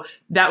 And so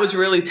that was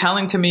really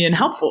telling to me and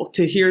helpful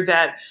to hear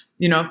that,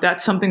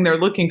 that's something they're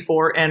looking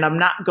for. And I'm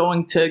not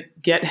going to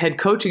get head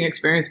coaching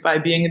experience by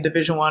being a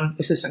Division I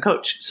assistant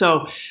coach.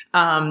 So,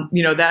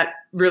 that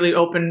really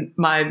opened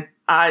my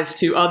eyes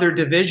to other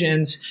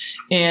divisions.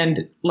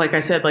 And like I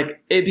said,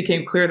 it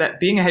became clear that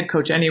being a head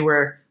coach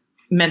anywhere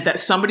meant that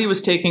somebody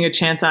was taking a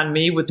chance on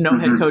me with no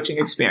head coaching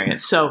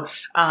experience. So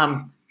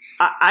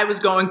I was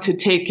going to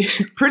take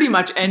pretty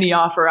much any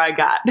offer I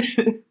got.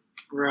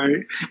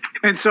 Right.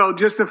 And so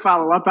just to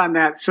follow up on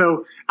that,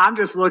 so I'm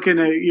just looking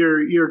at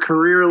your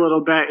career a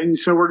little bit. And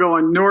so we're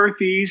going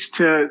northeast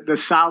to the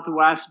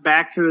southwest,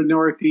 back to the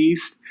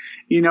northeast.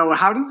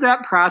 How does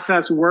that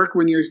process work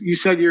when you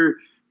said you're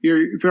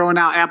throwing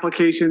out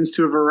applications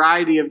to a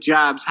variety of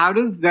jobs? How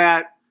does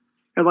that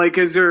Like,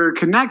 is there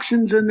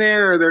connections in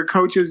there? Are there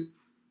coaches?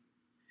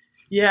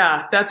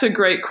 Yeah, that's a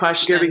great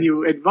question. Giving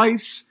you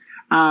advice.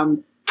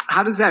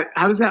 How does that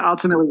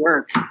ultimately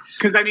work?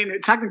 Because I mean,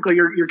 technically,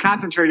 you're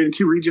concentrated in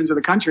 2 regions of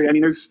the country. I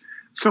mean, there's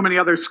so many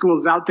other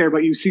schools out there,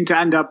 but you seem to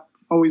end up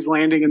always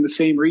landing in the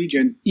same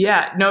region.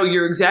 Yeah, no,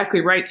 you're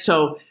exactly right.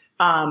 So,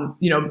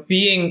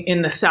 being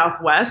in the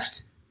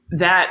Southwest,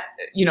 that,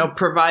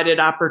 provided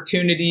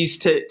opportunities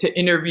to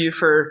interview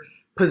for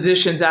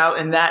positions out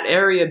in that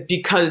area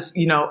because,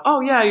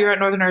 oh yeah, you're at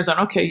Northern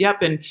Arizona. Okay.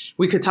 Yep. And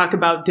we could talk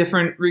about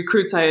different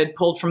recruits I had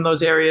pulled from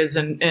those areas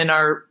and in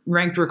our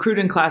ranked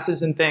recruiting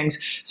classes and things.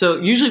 So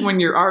usually when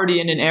you're already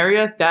in an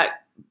area,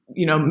 that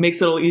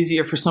makes it a little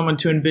easier for someone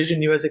to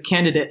envision you as a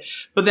candidate.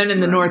 But then in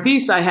the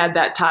Northeast, I had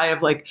that tie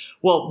of like,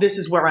 well, this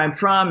is where I'm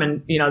from.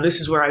 And, this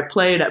is where I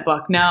played at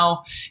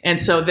Bucknell.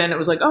 And so then it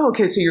was like, oh,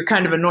 okay, so you're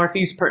kind of a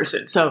Northeast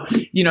person. So,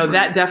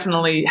 that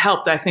definitely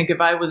helped. I think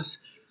if I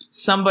was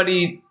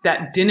somebody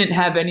that didn't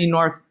have any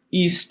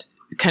Northeast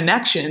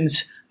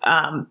connections,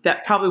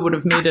 that probably would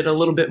have made it a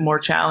little bit more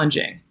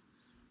challenging.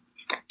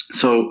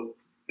 So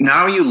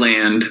now you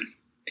land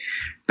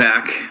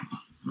back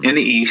in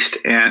the East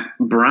at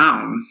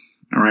Brown,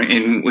 all right?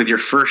 And with your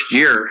first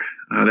year,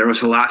 there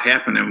was a lot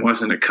happening,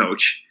 wasn't it,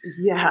 Coach?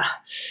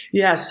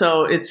 Yeah.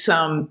 So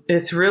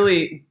it's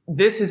really,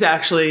 this is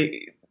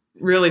actually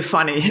really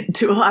funny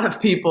to a lot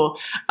of people.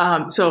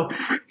 So,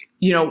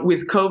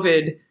 with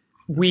COVID,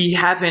 we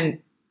haven't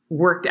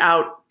worked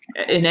out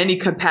in any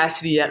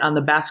capacity yet on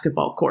the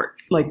basketball court.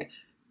 Like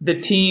the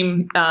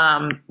team,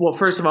 well,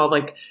 first of all,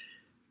 like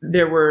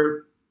there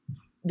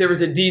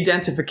was a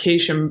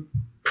de-densification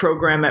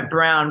program at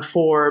Brown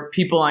for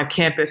people on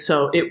campus.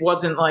 So it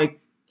wasn't like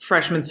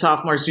freshmen,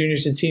 sophomores,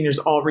 juniors, and seniors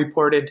all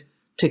reported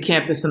to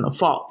campus in the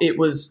fall. It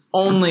was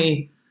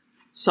only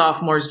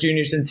sophomores,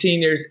 juniors, and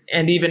seniors.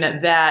 And even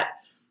at that,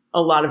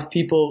 a lot of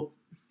people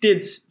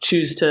did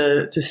choose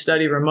to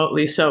study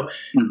remotely. So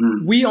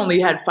we only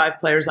had 5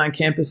 players on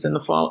campus in the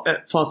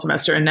fall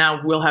semester, and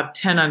now we'll have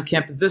 10 on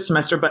campus this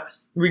semester. But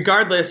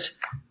regardless,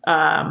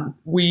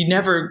 we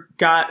never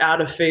got out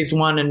of phase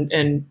 1,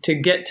 and to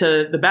get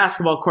to the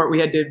basketball court, we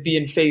had to be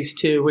in phase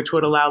 2, which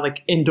would allow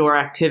like indoor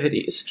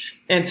activities.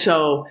 And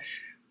so,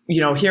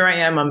 here I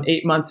am, I'm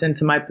 8 months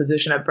into my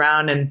position at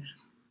Brown, and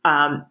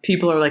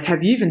people are like,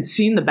 have you even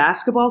seen the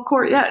basketball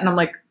court yet? And I'm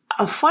like,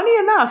 funny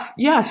enough,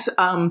 yes.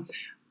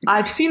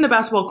 I've seen the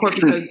basketball court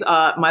because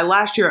my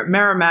last year at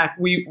Merrimack,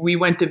 we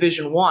went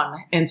Division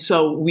I, and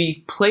so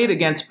we played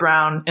against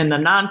Brown in the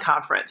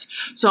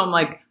non-conference. So I'm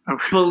like,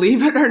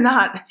 believe it or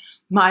not,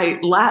 my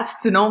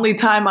last and only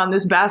time on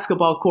this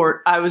basketball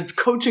court, I was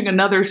coaching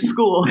another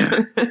school.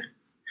 Yeah.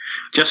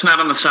 Just not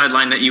on the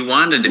sideline that you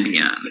wanted to be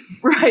on.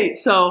 Right.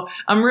 So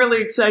I'm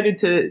really excited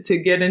to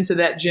get into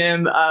that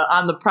gym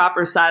on the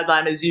proper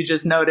sideline, as you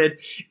just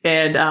noted,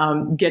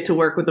 and get to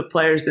work with the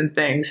players and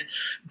things.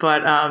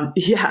 But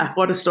yeah,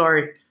 what a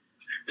story.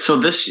 So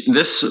this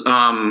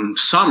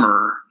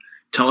summer,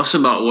 tell us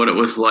about what it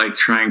was like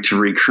trying to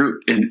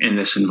recruit in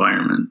this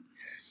environment.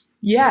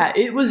 Yeah,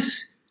 it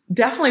was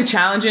definitely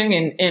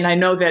challenging. And I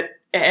know that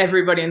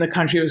everybody in the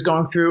country was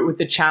going through it with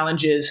the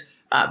challenges.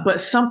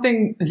 But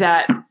something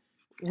that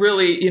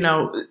really,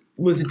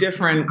 was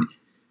different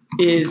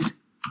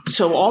is,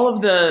 so all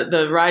of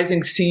the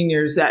rising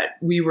seniors that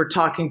we were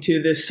talking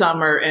to this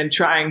summer and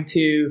trying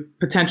to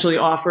potentially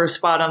offer a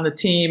spot on the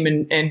team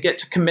and get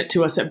to commit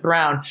to us at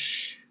Brown,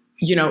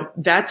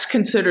 that's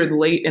considered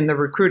late in the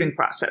recruiting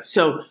process.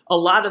 So a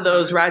lot of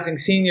those rising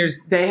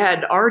seniors, they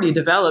had already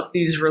developed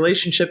these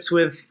relationships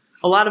with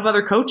a lot of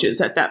other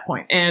coaches at that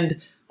point. And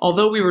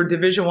although we were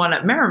Division I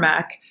at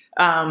Merrimack,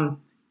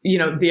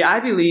 the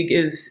Ivy League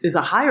is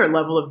a higher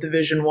level of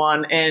Division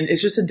I, and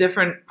it's just a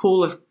different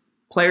pool of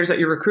players that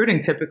you're recruiting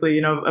typically,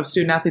 of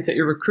student athletes that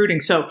you're recruiting.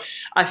 So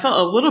I felt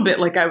a little bit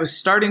like I was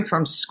starting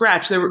from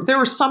scratch. There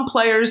were some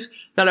players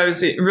that I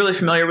was really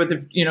familiar with,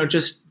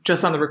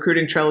 just on the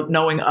recruiting trail,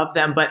 knowing of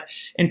them. But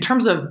in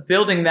terms of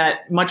building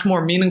that much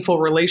more meaningful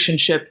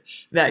relationship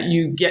that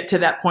you get to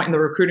that point in the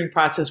recruiting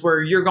process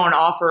where you're going to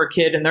offer a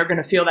kid and they're going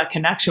to feel that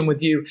connection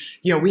with you,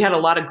 we had a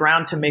lot of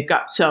ground to make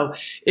up. So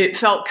it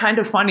felt kind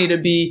of funny to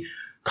be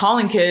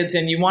calling kids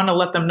and you want to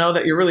let them know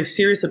that you're really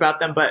serious about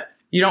them, but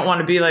you don't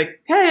want to be like,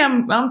 hey,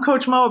 I'm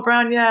Coach Mo at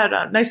Brown.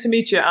 Yeah, nice to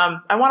meet you.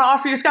 I want to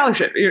offer you a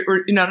scholarship,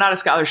 or not a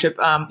scholarship.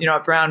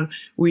 At Brown,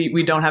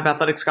 we don't have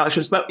athletic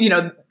scholarships, but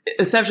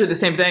essentially the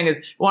same thing is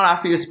we want to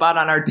offer you a spot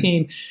on our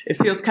team. It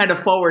feels kind of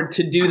forward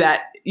to do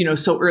that,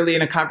 so early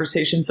in a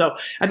conversation. So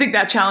I think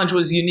that challenge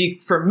was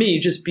unique for me,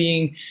 just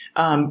being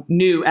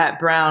new at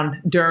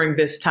Brown during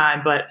this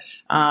time. But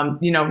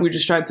we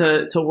just tried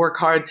to work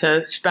hard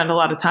to spend a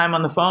lot of time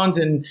on the phones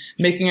and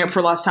making up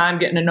for lost time,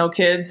 getting to know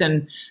kids,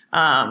 and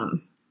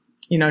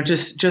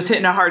just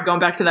hitting it hard, going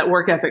back to that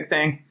work ethic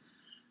thing.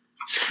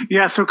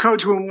 Yeah. So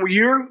Coach, when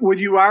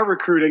you are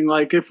recruiting,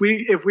 like if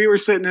we were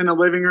sitting in a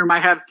living room, I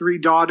have 3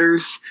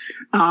 daughters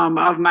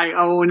of my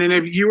own. And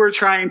if you were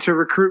trying to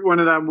recruit one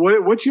of them,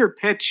 what's your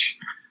pitch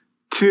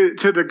to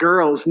the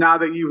girls now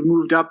that you've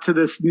moved up to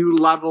this new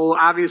level?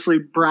 Obviously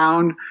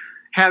Brown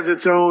has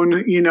its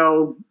own,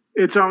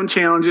 its own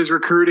challenges,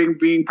 recruiting,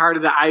 being part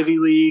of the Ivy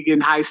League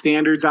and high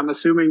standards, I'm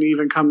assuming, to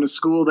even come to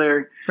school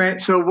there. Right.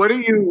 So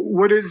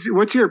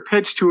what's your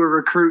pitch to a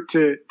recruit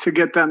to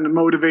get them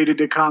motivated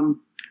to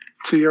come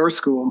to your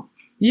school?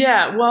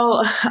 Yeah,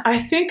 well, I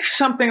think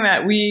something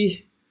that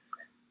we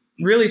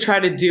really try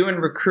to do in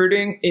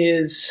recruiting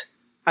is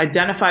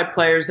identify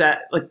players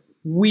that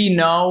we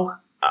know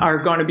are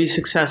going to be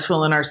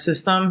successful in our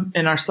system,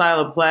 in our style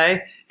of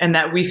play, and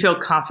that we feel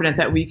confident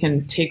that we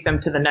can take them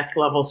to the next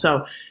level.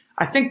 So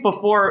I think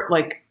before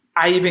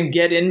I even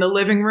get in the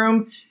living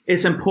room,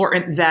 it's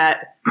important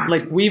that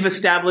we've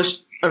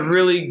established a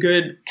really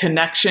good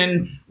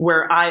connection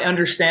where I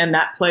understand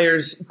that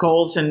player's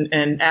goals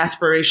and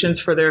aspirations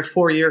for their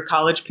 4-year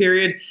college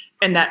period,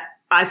 and that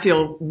I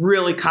feel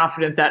really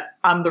confident that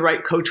I'm the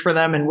right coach for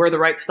them and we're the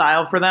right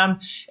style for them.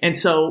 And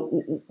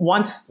so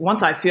once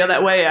I feel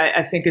that way,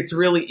 I think it's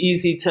really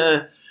easy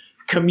to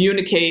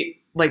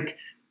communicate,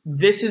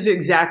 this is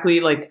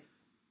exactly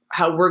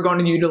how we're going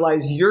to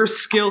utilize your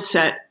skill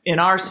set in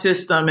our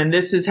system. And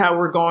this is how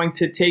we're going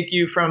to take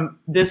you from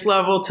this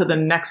level to the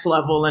next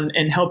level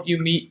and help you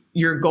meet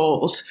your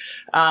goals.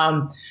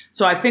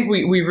 So I think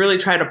we really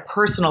try to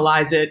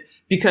personalize it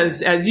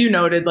because, as you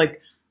noted,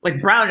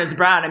 Brown is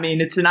Brown. I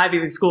mean, it's an Ivy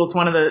League school. It's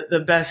one of the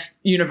best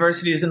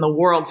universities in the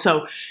world.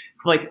 So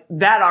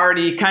that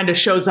already kind of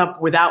shows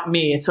up without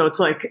me. So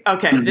it's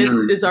okay, this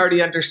is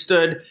already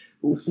understood.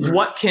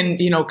 What can,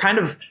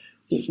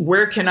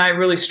 where can I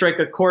really strike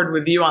a chord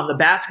with you on the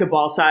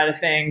basketball side of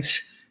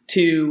things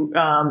to,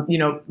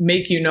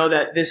 make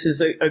that this is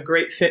a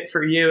great fit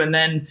for you. And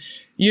then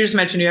you just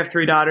mentioned you have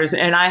 3 daughters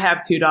and I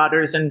have 2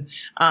 daughters. And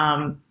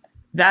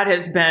that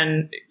has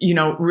been,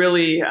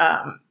 really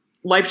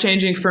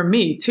life-changing for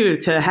me too,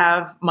 to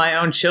have my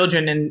own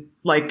children and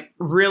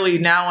really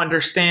now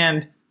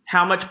understand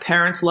how much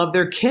parents love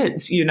their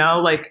kids,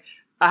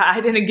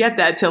 I didn't get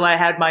that till I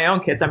had my own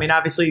kids. I mean,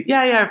 obviously,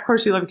 yeah, of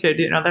course you love a kid,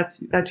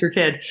 that's your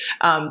kid.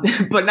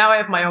 But now I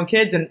have my own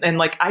kids and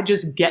I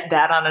just get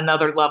that on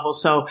another level.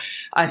 So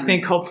I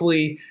think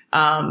hopefully,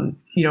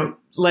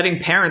 letting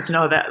parents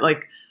know that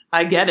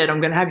I get it.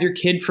 I'm going to have your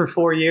kid for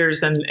 4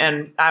 years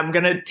and I'm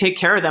going to take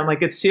care of them.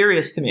 It's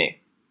serious to me.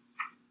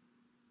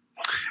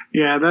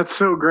 Yeah, that's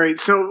so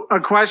great. So a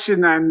question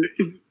then,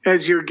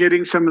 as you're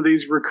getting some of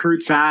these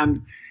recruits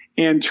on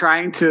and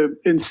trying to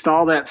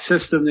install that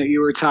system that you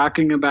were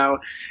talking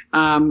about,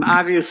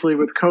 obviously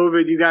with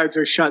COVID, you guys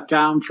are shut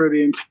down for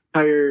the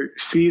entire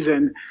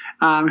season.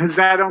 Has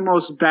that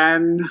almost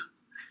been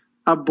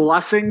a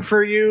blessing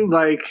for you?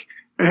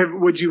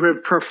 Would you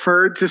have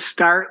preferred to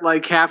start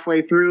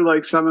halfway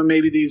through some of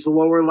maybe these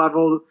lower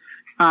level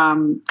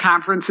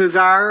conferences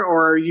are,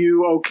 or are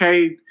you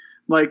okay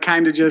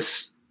kind of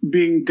just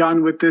being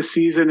done with this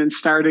season and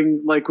starting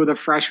with a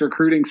fresh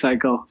recruiting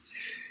cycle?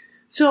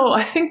 So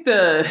I think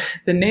the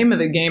name of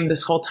the game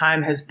this whole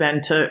time has been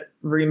to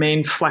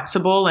remain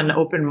flexible and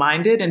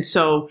open-minded. And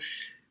so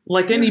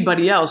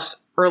anybody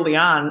else early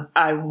on,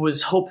 I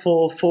was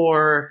hopeful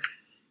for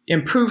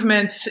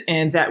improvements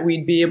and that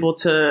we'd be able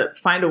to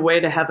find a way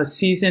to have a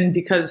season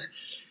because,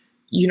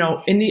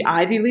 in the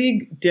Ivy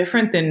League,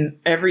 different than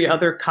every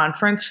other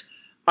conference,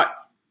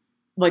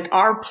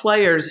 our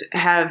players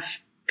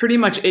have pretty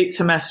much 8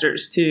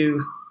 semesters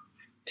to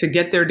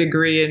get their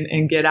degree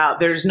and get out.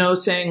 There's no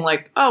saying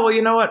oh, well,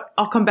 you know what?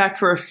 I'll come back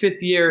for a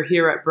 5th year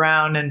here at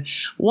Brown. And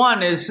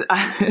one is,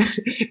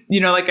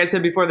 like I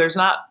said before, there's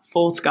not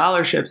full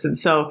scholarships. And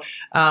so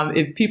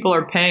if people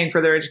are paying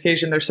for their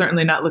education, they're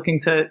certainly not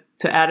looking to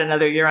add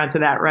another year onto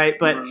that, right?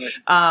 But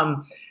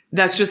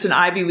that's just an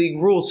Ivy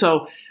League rule.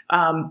 So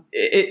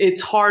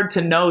it's hard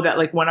to know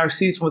that when our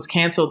season was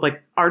canceled,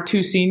 our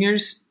 2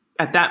 seniors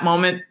at that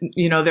moment,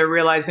 they're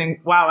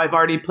realizing, wow, I've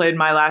already played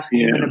my last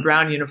game in a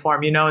Brown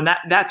uniform, and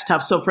that's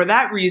tough. So for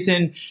that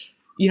reason,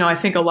 I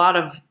think a lot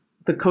of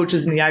the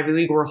coaches in the Ivy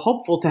League were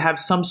hopeful to have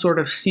some sort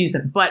of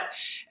season. But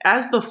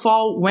as the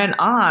fall went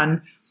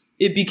on,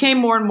 it became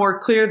more and more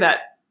clear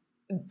that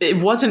it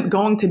wasn't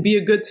going to be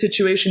a good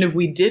situation if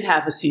we did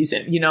have a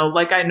season.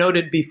 Like I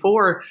noted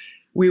before,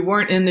 we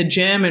weren't in the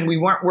gym and we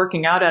weren't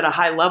working out at a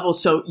high level.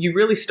 So you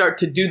really start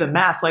to do the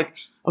math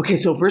okay,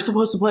 so if we're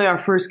supposed to play our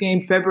first game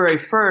February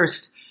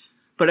 1st,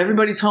 but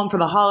everybody's home for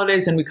the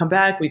holidays and we come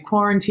back, we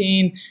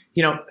quarantine,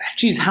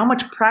 how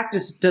much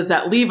practice does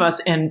that leave us?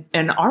 And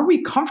are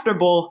we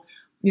comfortable,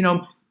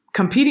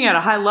 competing at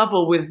a high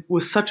level with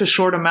such a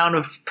short amount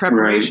of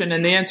preparation? Right.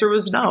 And the answer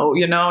was no,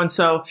 and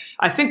so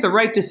I think the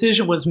right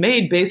decision was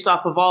made based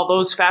off of all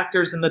those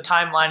factors and the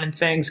timeline and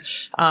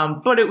things.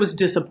 But it was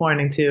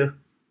disappointing too.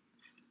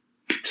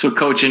 So,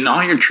 Coach, in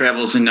all your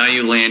travels and now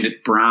you land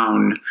at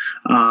Brown,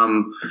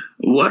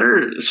 what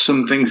are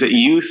some things that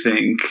you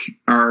think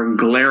are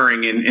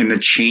glaring in the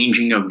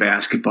changing of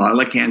basketball? I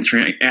like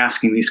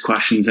asking these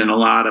questions, and a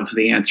lot of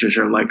the answers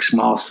are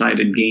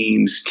small-sided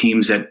games.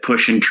 Teams that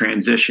push and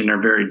transition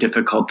are very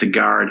difficult to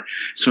guard.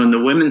 So in the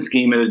women's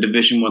game at a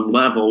Division I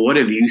level, what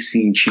have you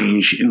seen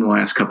change in the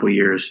last couple of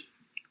years?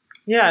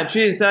 Yeah,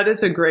 geez, that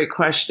is a great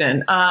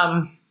question.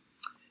 And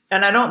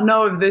I don't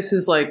know if this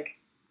is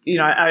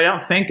I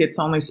don't think it's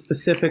only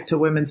specific to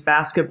women's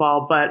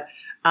basketball, but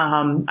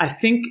I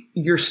think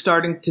you're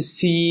starting to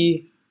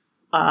see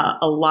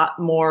a lot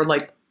more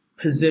like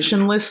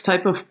positionless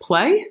type of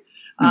play,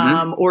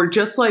 or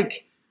just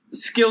like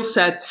skill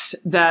sets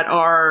that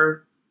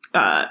are,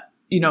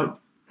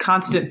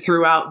 constant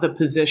throughout the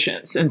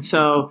positions. And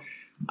so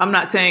I'm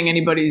not saying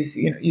anybody's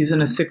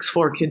using a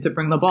 6'4" kid to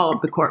bring the ball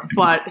up the court,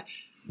 but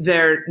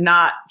they're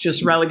not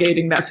just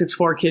relegating that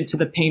 6'4" kid to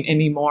the paint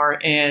anymore.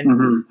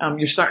 And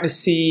you're starting to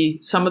see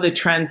some of the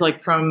trends like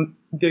from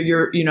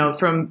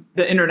from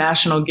the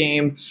international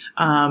game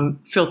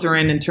filter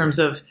in terms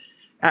of,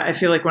 I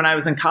feel like when I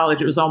was in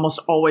college, it was almost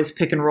always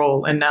pick and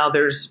roll. And now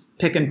there's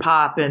pick and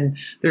pop, and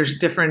there's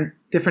different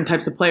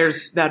types of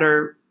players that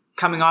are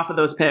coming off of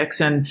those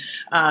picks. And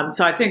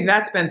so I think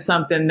that's been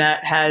something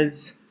that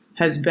has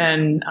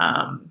been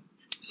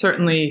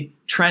certainly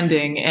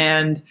trending.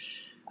 And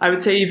I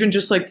would say even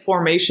just like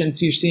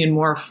formations, you're seeing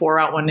more 4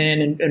 out, 1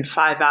 in and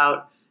 5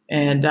 out.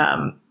 And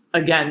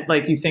again,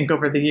 like you think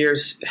over the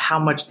years, how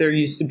much there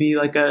used to be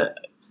like a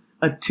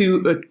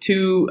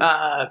two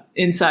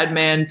inside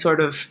man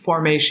sort of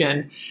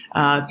formation,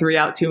 3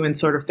 out, 2 in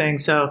sort of thing.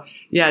 So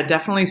yeah,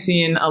 definitely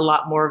seeing a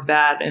lot more of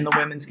that in the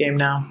women's game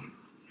now.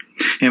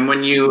 And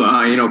when you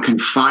can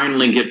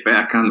finally get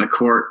back on the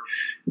court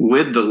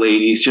with the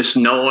ladies, just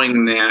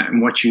knowing that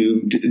and what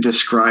you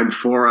described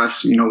for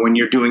us, when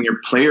you're doing your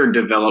player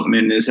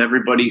development, is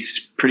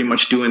everybody's pretty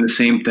much doing the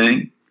same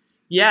thing?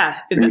 Yeah,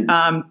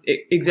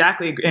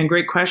 exactly. And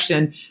great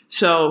question.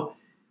 So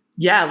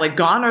yeah, like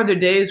gone are the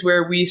days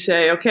where we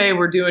say, okay,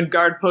 we're doing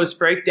guard post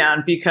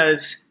breakdown,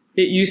 because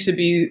it used to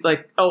be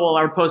like, oh, well,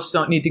 our posts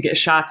don't need to get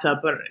shots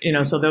up, but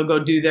so they'll go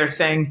do their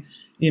thing,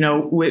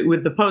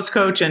 with the post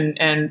coach,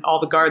 and all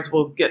the guards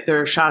will get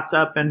their shots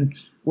up and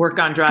work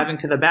on driving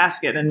to the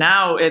basket. And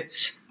now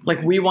it's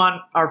like, we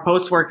want our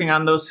posts working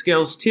on those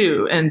skills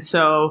too. And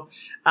so,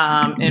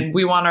 and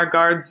we want our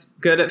guards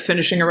good at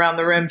finishing around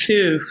the rim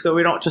too. So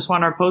we don't just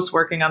want our posts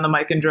working on the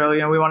mic and drill,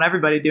 we want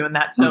everybody doing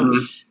that. So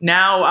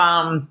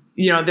now,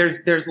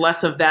 there's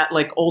less of that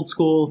like old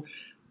school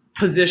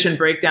position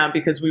breakdown,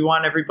 because we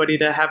want everybody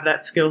to have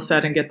that skill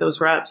set and get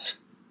those reps.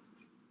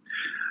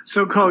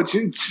 So, Coach,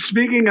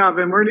 speaking of,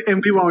 and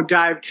we won't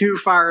dive too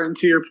far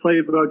into your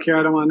playbook here.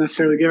 I don't want to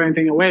necessarily give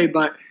anything away,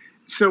 but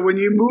so when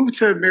you move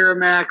to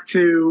Merrimack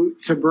to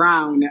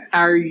Brown,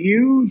 are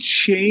you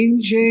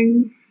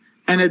changing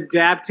and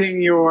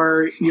adapting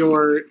your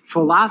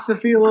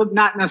philosophy a little?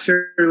 Not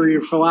necessarily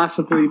your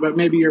philosophy, but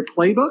maybe your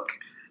playbook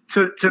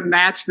to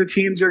match the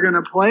teams you're going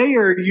to play,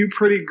 or are you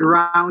pretty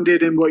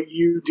grounded in what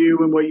you do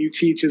and what you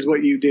teach is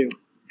what you do?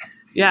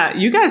 Yeah,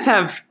 you guys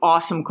have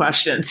awesome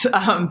questions.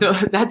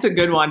 That's a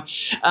good one.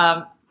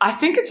 I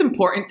think it's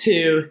important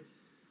to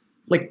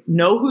like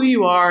know who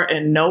you are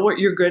and know what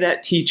you're good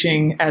at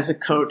teaching as a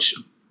coach,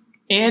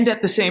 and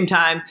at the same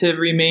time to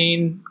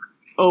remain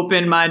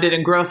open-minded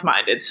and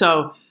growth-minded.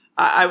 So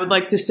I would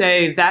like to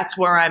say that's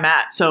where I'm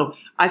at. So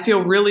I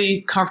feel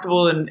really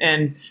comfortable,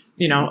 and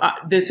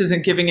this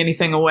isn't giving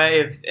anything away.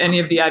 If any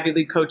of the Ivy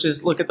League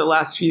coaches look at the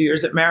last few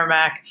years at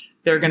Merrimack,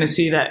 they're going to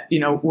see that,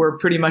 we're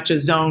pretty much a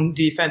zone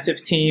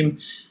defensive team.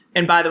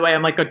 And by the way,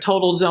 I'm like a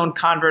total zone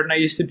convert, and I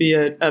used to be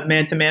a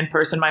man-to-man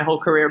person my whole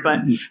career. But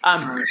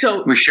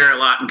so we share a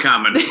lot in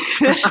common.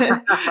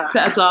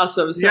 That's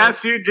awesome. So,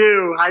 yes, you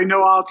do. I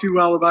know all too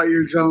well about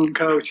your zone,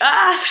 Coach.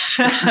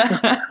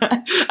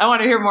 I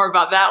want to hear more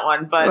about that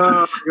one. But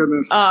oh,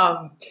 goodness.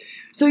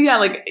 So yeah,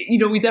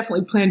 we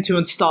definitely plan to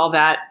install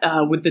that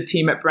with the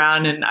team at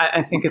Brown, and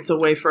I think it's a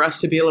way for us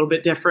to be a little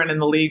bit different in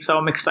the league. So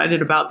I'm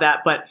excited about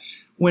that. But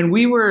when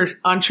we were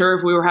unsure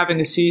if we were having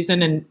a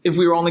season and if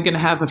we were only going to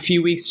have a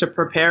few weeks to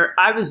prepare,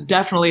 I was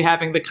definitely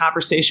having the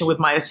conversation with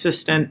my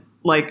assistant,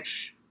 like,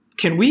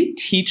 can we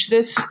teach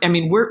this? I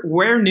mean,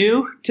 we're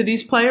new to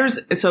these players,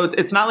 so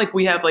it's not like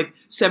we have like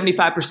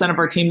 75% of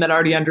our team that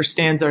already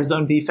understands our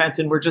zone defense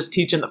and we're just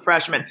teaching the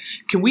freshmen.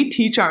 Can we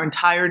teach our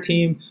entire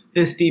team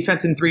this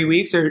defense in 3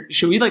 weeks, or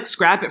should we like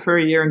scrap it for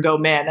a year and go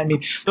man? I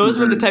mean, those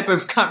were the type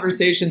of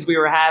conversations we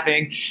were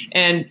having.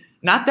 And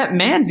not that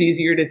man's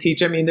easier to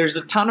teach. I mean, there's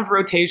a ton of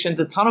rotations,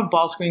 a ton of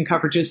ball screen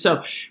coverages.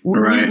 So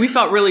we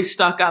felt really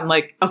stuck on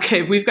like,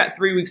 okay, if we've got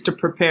 3 weeks to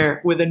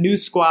prepare with a new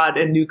squad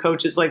and new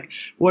coaches, like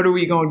what are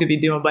we going to be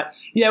doing? But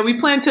yeah, we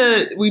plan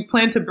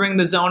to bring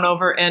the zone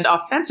over, and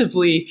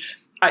offensively,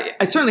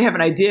 I certainly have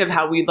an idea of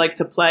how we'd like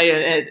to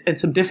play and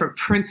some different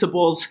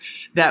principles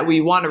that we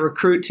want to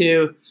recruit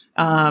to,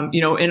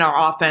 in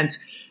our offense.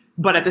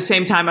 But at the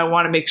same time, I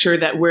want to make sure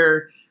that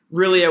we're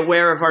really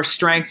aware of our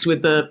strengths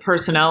with the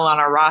personnel on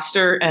our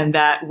roster, and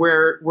that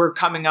we're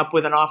coming up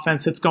with an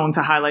offense that's going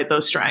to highlight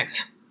those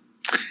strengths.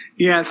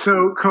 Yeah.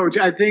 So, Coach,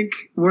 I think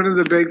one of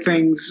the big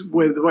things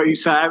with what you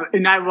said,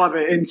 and I love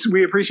it, and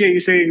we appreciate you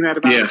saying that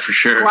about for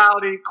sure.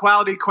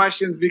 quality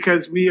questions,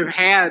 because we have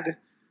had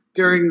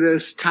during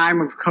this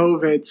time of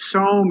COVID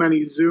so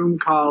many Zoom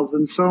calls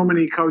and so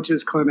many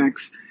coaches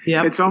clinics.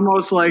 Yep. It's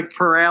almost like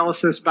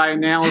paralysis by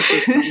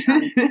analysis.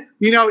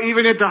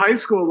 Even at the high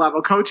school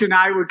level, Coach and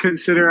I would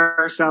consider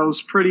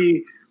ourselves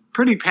pretty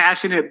pretty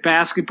passionate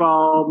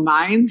basketball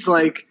minds.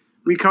 Like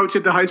we coach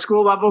at the high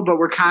school level, but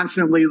we're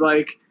constantly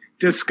like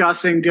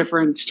discussing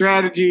different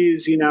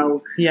strategies,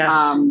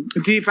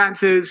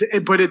 defenses.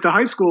 But at the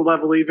high school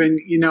level, even,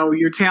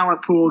 your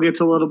talent pool gets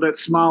a little bit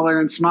smaller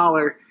and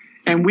smaller.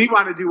 And we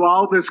want to do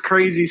all this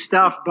crazy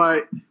stuff,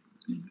 but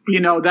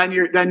then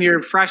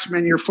your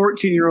freshmen, your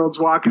 14-year-olds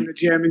walk in the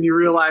gym and you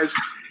realize,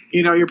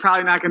 you're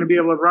probably not going to be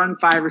able to run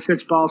 5 or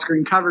 6 ball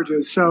screen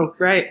coverages. So,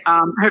 right.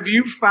 Have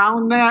you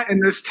found that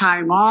in this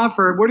time off,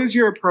 or what has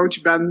your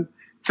approach been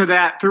to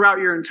that throughout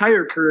your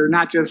entire career,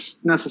 not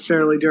just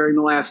necessarily during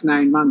the last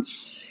 9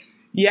 months?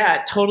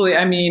 Yeah, totally.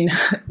 I mean,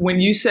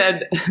 when you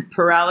said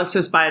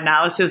paralysis by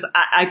analysis,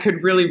 I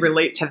could really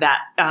relate to that.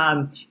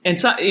 And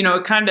so,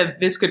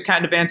 this could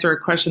kind of answer a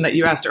question that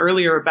you asked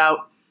earlier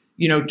about,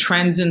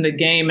 trends in the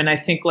game. And I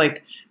think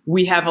like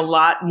we have a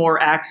lot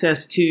more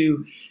access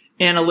to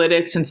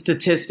analytics and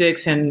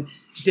statistics and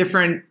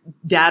different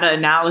data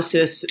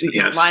analysis,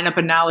 lineup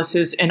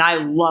analysis. And I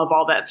love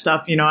all that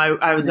stuff.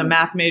 I was a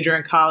math major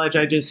in college.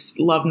 I just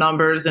love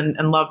numbers and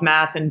love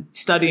math and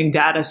studying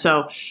data.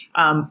 So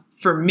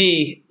for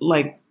me,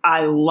 like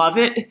I love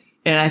it.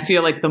 And I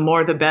feel like the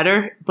more the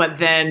better. But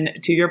then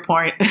to your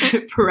point,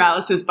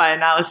 paralysis by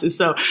analysis.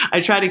 So I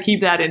try to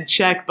keep that in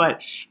check.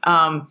 But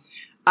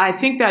I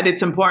think that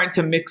it's important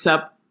to mix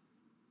up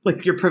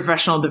like your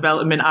professional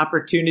development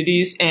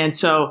opportunities. And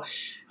so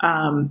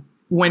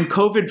when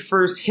COVID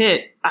first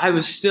hit, I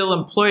was still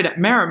employed at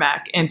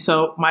Merrimack. And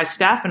so my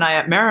staff and I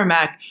at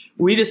Merrimack,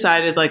 we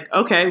decided like,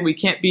 okay, we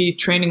can't be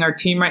training our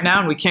team right now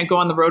and we can't go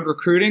on the road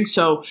recruiting.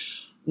 So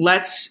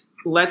let's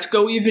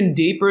go even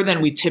deeper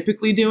than we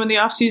typically do in the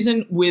off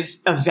season with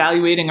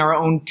evaluating our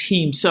own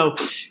team. So,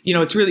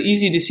 it's really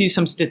easy to see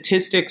some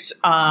statistics.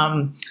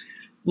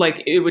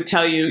 Like it would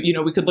tell you,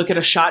 we could look at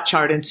a shot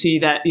chart and see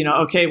that,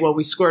 okay, well,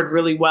 we scored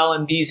really well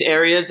in these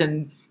areas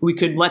and we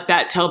could let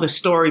that tell the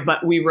story.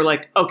 But we were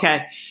like,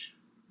 okay,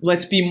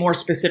 let's be more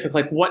specific.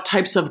 Like what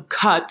types of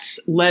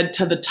cuts led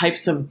to the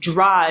types of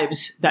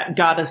drives that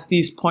got us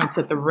these points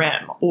at the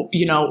rim,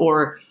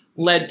 or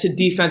led to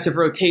defensive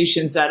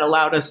rotations that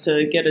allowed us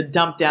to get a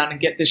dump down and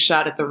get this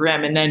shot at the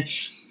rim. And then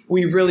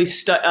we really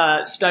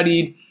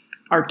studied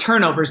our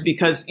turnovers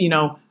because,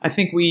 I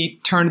think we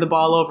turned the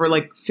ball over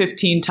like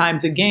 15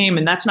 times a game,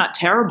 and that's not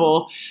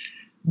terrible.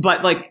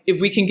 But like if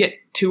we can get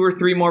 2 or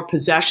 3 more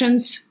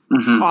possessions,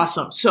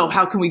 awesome. So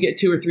how can we get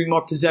 2 or 3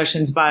 more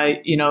possessions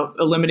by,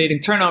 eliminating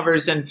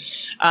turnovers? And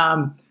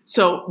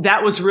so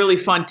that was really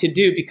fun to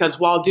do because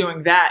while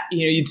doing that,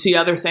 you'd see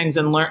other things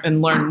and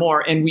learn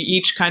more. And we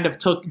each kind of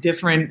took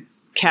different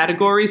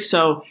categories.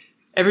 So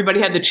everybody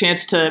had the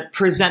chance to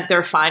present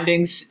their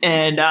findings,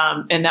 and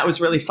that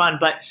was really fun.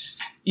 But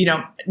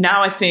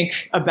now I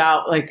think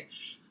about like,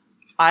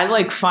 I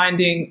like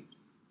finding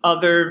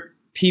other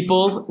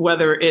people,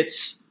 whether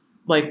it's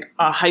like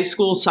a high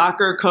school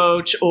soccer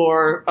coach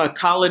or a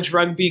college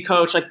rugby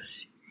coach, like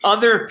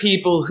other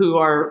people who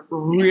are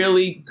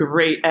really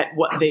great at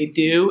what they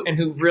do and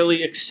who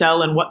really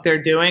excel in what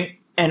they're doing.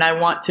 And I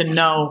want to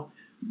know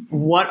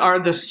what are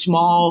the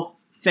small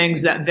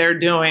things that they're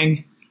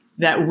doing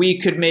that we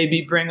could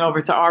maybe bring over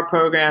to our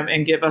program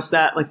and give us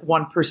that like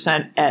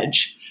 1%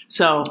 edge.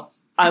 So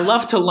I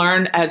love to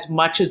learn as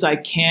much as I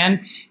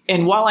can.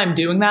 And while I'm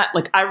doing that,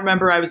 like I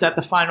remember I was at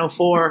the Final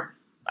Four,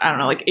 I don't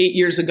know, like 8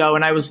 years ago,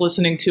 and I was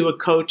listening to a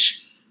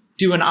coach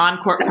do an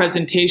on-court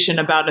presentation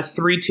about a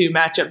 3-2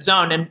 matchup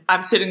zone. And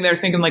I'm sitting there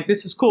thinking like,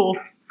 this is cool,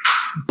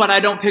 but I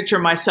don't picture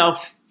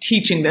myself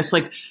teaching this.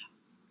 Like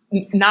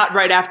not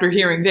right after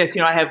hearing this,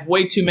 I have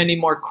way too many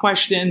more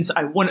questions.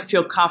 I wouldn't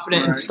feel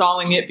confident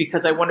installing it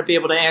because I want to be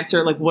able to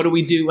answer like, what do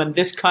we do when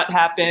this cut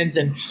happens?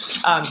 And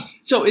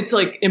so it's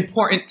like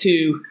important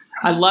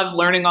I love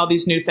learning all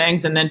these new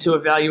things and then to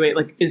evaluate,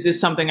 like, is this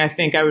something I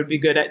think I would be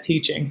good at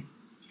teaching?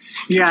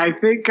 Yeah, I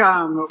think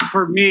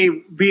for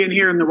me, being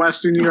here in the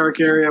Western New York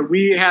area,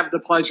 we have the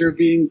pleasure of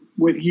being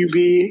with UB.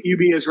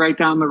 UB is right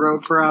down the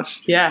road for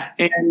us. Yeah.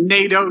 And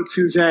Nate Oates,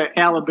 who's at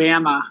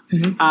Alabama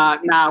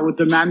now with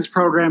the men's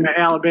program at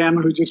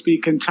Alabama, who just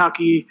beat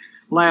Kentucky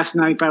last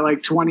night by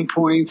like 20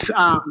 points.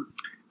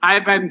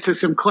 I've been to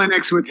some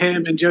clinics with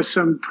him and just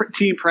some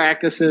team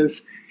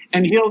practices.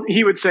 And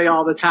he would say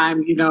all the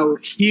time,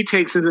 he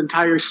takes his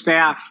entire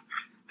staff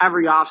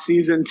every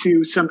offseason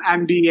to some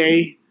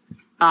NBA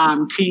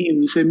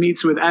teams and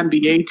meets with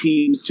NBA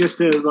teams just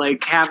to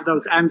like have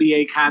those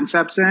NBA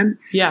concepts in.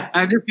 Yeah.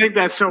 And I just think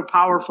that's so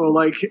powerful.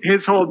 Like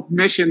his whole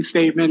mission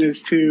statement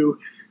is to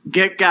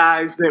get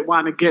guys that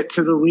want to get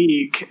to the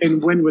league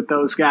and win with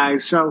those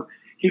guys. So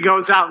he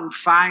goes out and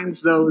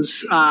finds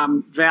those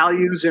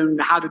values and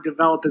how to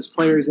develop his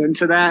players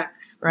into that.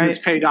 Right. It's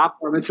paid off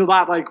for him. It's a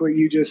lot like what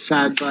you just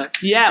said, but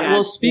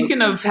well,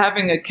 speaking of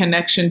having a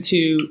connection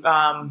to,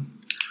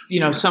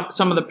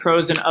 some of the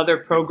pros and other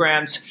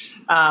programs,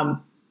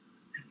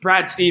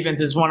 Brad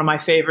Stevens is one of my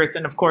favorites.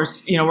 And of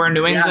course, we're in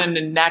New England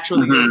and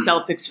naturally you're a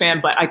Celtics fan,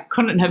 but I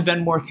couldn't have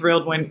been more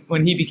thrilled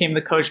when he became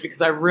the coach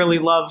because I really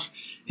love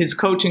his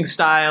coaching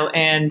style.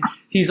 And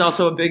he's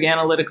also a big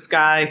analytics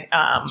guy.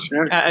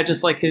 I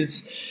just like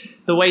his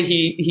the way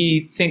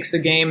he thinks the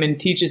game and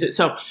teaches it.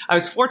 So I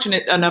was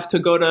fortunate enough to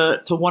go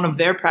to one of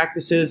their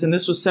practices, and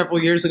this was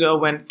several years ago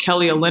when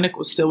Kelly Olynyk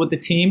was still with the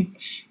team,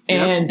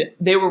 and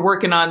they were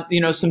working on,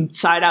 some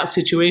side out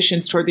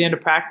situations toward the end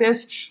of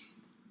practice.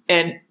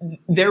 And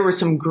there were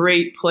some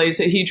great plays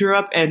that he drew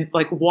up. And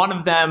like one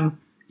of them,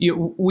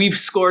 we've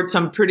scored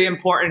some pretty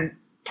important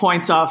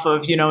points off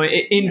of,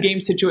 in-game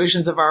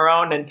situations of our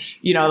own. And,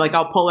 like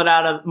I'll pull it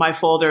out of my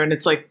folder and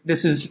it's like,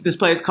 this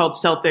play is called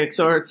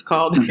Celtics, or it's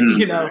called,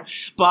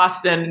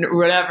 Boston or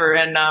whatever.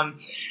 And,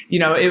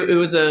 it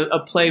was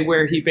a play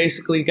where he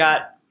basically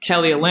got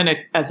Kelly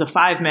Olynyk as a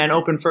 5-man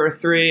open for a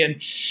 3.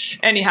 And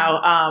anyhow,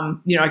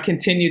 I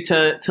continue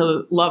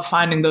to love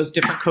finding those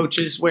different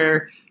coaches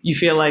where you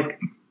feel like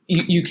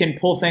you can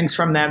pull things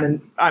from them.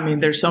 And I mean,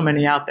 there's so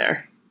many out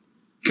there.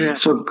 Yeah.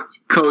 So,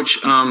 Coach,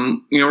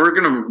 we're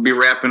going to be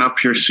wrapping up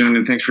here soon,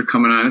 and thanks for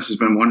coming on. This has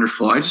been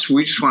wonderful.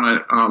 We just want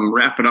to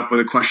wrap it up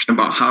with a question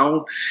about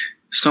how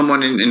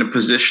someone in a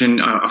position,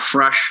 a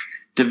fresh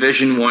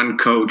Division I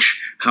coach,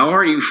 how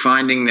are you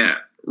finding that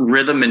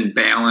rhythm and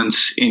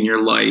balance in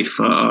your life?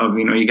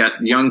 You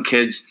got young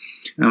kids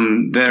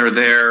that are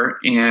there,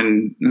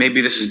 and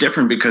maybe this is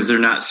different because they're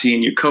not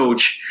seeing you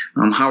coach.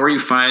 How are you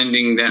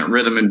finding that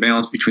rhythm and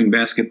balance between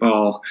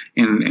basketball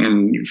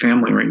and your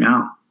family right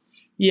now?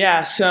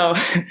 Yeah, so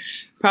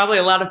probably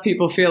a lot of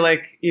people feel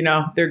like,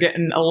 they're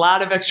getting a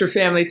lot of extra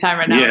family time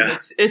right now. Yeah.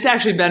 It's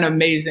actually been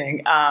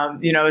amazing.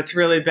 It's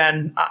really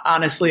been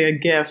honestly a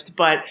gift.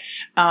 But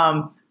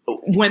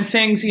when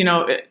things,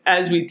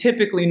 as we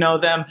typically know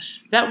them,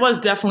 that was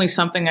definitely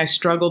something I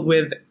struggled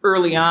with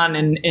early on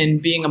in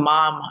being a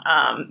mom,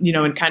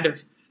 and kind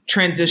of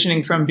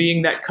transitioning from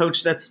being that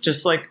coach that's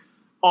just like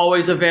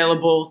always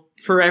available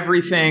for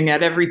everything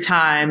at every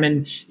time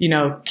and,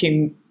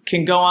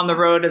 can go on the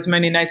road as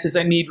many nights as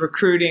I need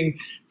recruiting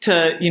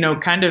to,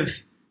 kind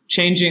of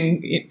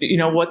changing,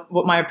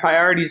 what my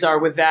priorities are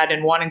with that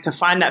and wanting to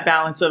find that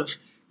balance of,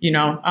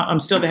 I'm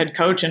still the head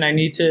coach and I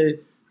need to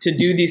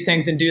do these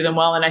things and do them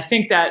well. And I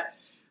think that,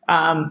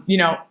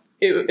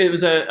 it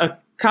was a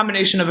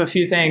combination of a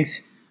few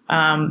things.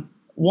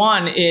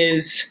 One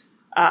is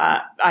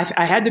I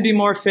had to be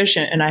more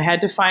efficient and I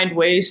had to find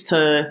ways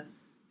to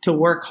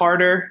work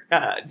harder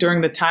during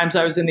the times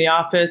I was in the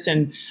office.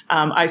 And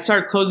I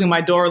started closing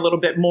my door a little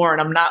bit more. And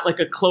I'm not like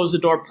a close the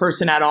door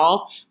person at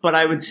all, but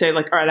I would say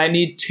like, all right, I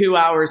need 2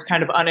 hours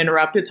kind of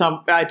uninterrupted.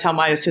 So I tell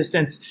my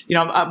assistants,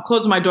 I'm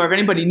closing my door. If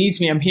anybody needs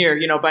me, I'm here.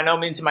 By no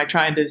means am I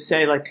trying to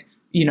say like,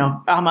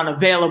 I'm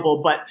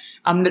unavailable, but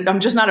I'm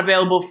just not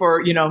available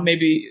for,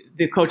 maybe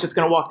the coach that's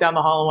going to walk down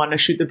the hall and want to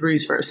shoot the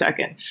breeze for a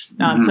second.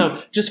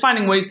 So just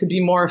finding ways to be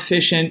more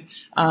efficient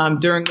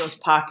during those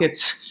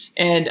pockets.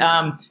 And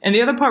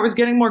the other part was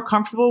getting more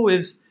comfortable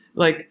with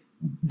like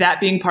that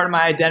being part of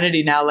my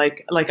identity now.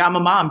 Like I'm a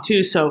mom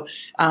too. So,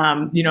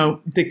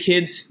 the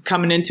kids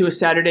coming into a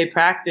Saturday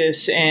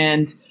practice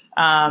and,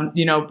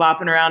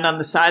 bopping around on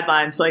the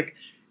sidelines, like,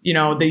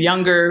 the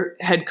younger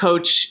head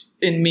coach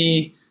in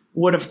me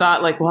would have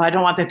thought like, well, I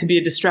don't want that to be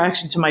a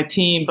distraction to my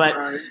team. But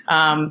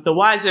the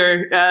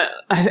wiser,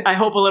 I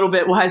hope a little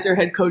bit wiser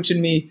head coach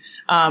in me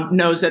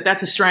knows that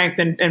that's a strength.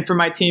 And for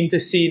my team to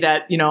see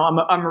that,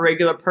 I'm a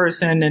regular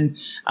person and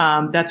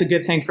that's a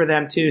good thing for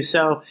them too.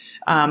 So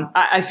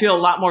I feel a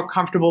lot more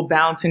comfortable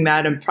balancing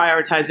that and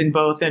prioritizing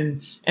both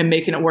and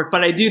making it work.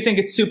 But I do think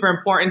it's super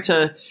important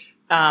to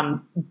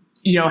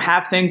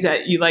have things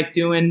that you like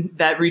doing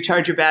that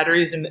recharge your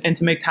batteries and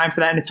to make time for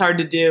that. And it's hard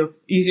to do,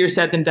 easier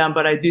said than done,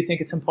 but I do think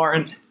it's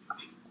important.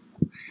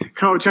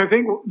 Coach, I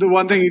think the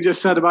one thing you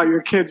just said about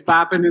your kids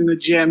bopping in the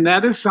gym,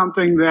 that is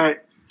something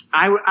that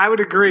I would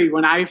agree.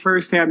 When I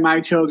first had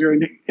my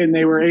children and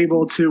they were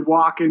able to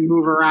walk and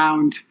move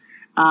around,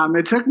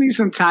 it took me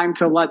some time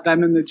to let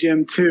them in the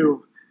gym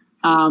too.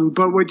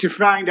 But what you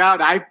find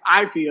out,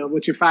 I feel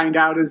what you find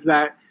out is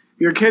that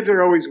your kids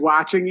are always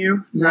watching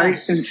you, right?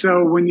 Yes. And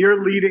so when you're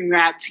leading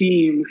that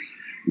team,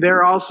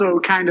 they're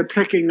also kind of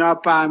picking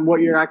up on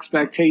what your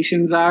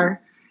expectations are.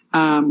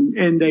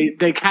 And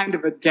they kind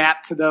of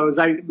adapt to those.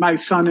 My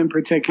son in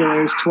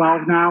particular is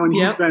 12 now, and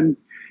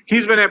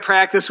he's been at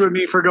practice with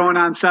me for going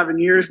on 7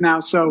 years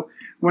now. So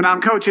when I'm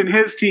coaching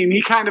his team,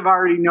 he kind of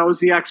already knows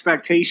the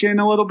expectation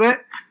a little bit.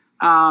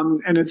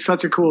 And it's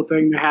such a cool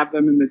thing to have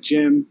them in the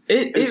gym.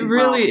 It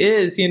really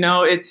is,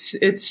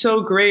 it's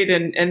so great.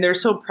 And they're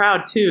so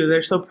proud too.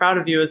 They're so proud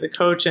of you as a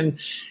coach. And,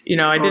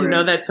 I didn't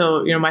know that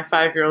till, my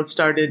 5-year-old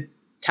started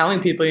telling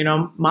people,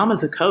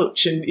 Mama's a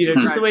coach. And,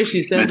 just the way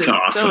she says it's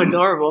awesome. So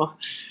adorable.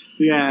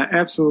 Yeah,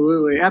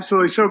 absolutely.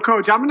 Absolutely. So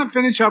Coach, I'm going to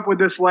finish up with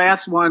this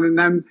last one and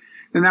then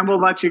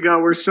we'll let you go.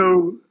 We're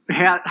so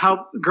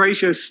how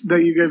gracious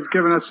that you've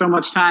given us so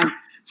much time.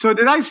 So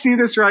did I see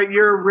this right?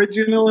 You're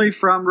originally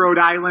from Rhode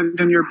Island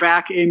and you're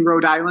back in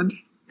Rhode Island?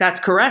 That's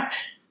correct.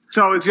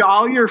 So is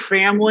all your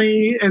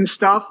family and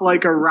stuff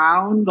like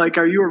around? Like,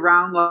 are you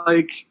around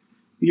like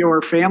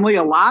your family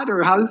a lot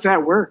or how does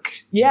that work?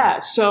 Yeah.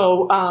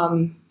 So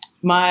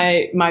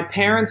my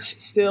parents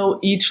still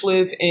each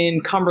live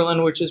in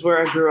Cumberland, which is where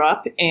I grew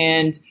up.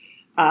 And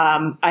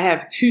I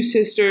have 2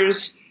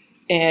 sisters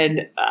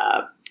And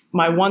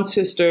my one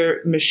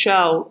sister,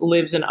 Michelle,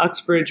 lives in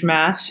Uxbridge,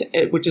 Mass,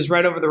 which is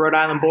right over the Rhode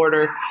Island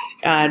border.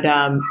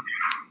 And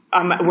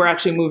we're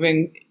actually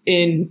moving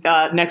in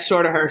next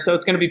door to her. So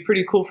it's going to be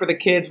pretty cool for the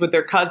kids with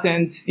their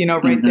cousins,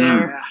 right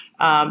there.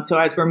 So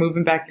as we're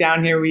moving back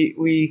down here,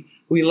 we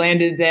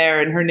landed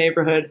there in her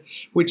neighborhood,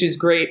 which is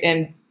great.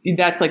 And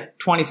that's like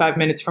 25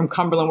 minutes from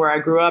Cumberland, where I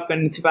grew up,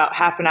 and it's about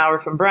half an hour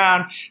from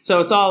Brown.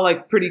 So it's all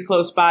like pretty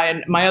close by.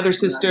 And my other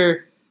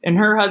sister and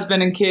her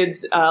husband and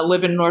kids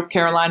live in North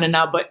Carolina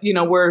now, but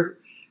we're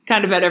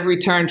kind of at every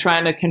turn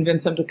trying to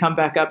convince them to come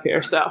back up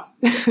here. So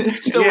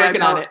still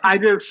working on it. I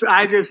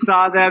just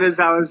saw that as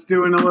I was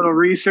doing a little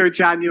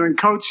research on you, and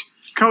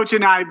Coach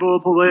and I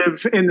both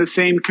live in the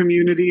same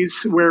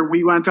communities where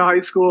we went to high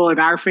school, and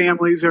our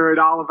families are at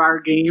all of our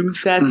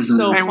games. That's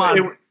so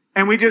fun.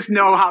 And we just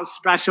know how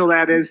special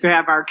that is to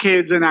have our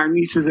kids and our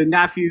nieces and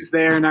nephews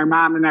there, and our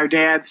mom and our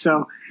dad.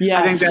 So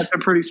yes. I think that's a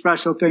pretty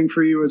special thing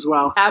for you as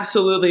well.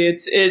 Absolutely.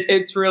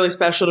 It's really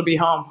special to be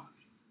home.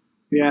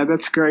 Yeah,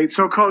 that's great.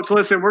 So, Coach,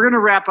 listen, we're going to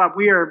wrap up.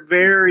 We are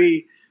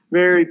very,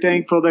 very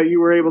thankful that you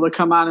were able to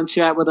come on and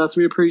chat with us.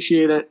 We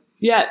appreciate it.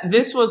 Yeah,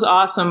 this was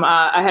awesome.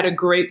 I had a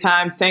great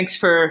time. Thanks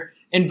for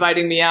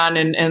inviting me on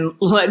and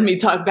letting me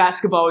talk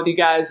basketball with you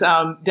guys.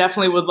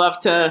 Definitely would love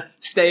to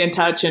stay in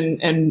touch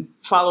and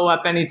follow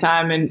up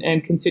anytime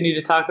and continue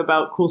to talk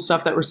about cool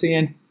stuff that we're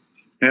seeing.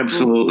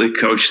 Absolutely,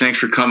 Coach. Thanks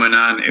for coming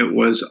on. It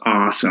was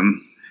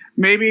awesome.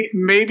 Maybe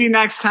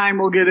next time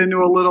we'll get into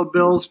a little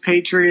Bills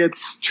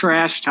Patriots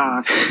trash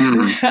talk.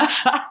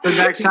 The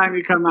next time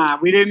you come on.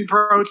 We didn't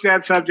approach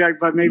that subject,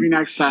 but maybe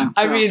next time.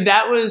 So. I mean,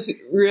 that was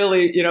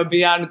really,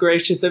 beyond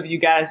gracious of you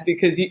guys,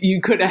 because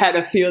you could have had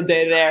a field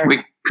day there.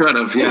 We could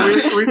have, yeah.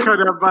 we could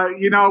have, but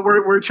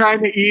we're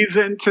trying to ease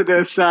into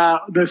this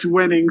this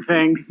winning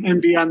thing and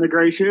be on the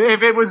gracious.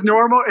 If it was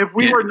normal, if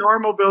we were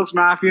normal Bills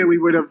Mafia, we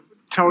would have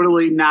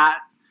totally not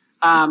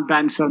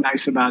been so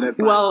nice about it.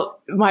 Well,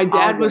 my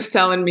dad was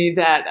telling me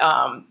that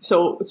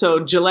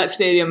so Gillette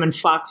Stadium in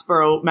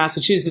Foxborough,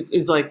 Massachusetts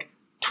is like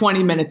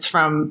 20 minutes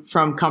from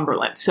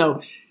Cumberland. So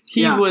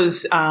he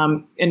was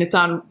and it's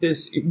on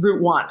this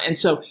Route 1. And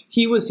so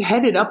he was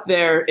headed up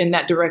there in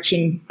that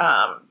direction.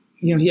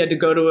 He had to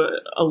go to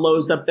a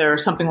Lowe's up there or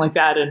something like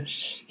that. And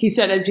he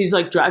said as he's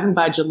like driving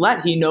by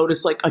Gillette, he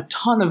noticed like a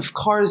ton of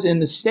cars in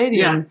the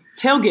stadium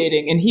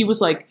tailgating. And he was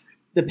like,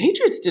 the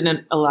Patriots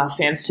didn't allow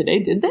fans today,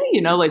 did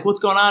they? What's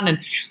going on? And,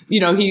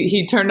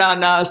 he turned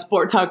on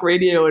Sport Talk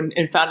Radio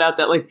and found out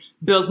that, like,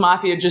 Bills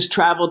Mafia just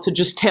traveled to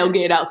just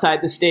tailgate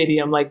outside the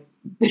stadium. Like,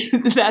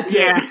 that's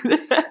it.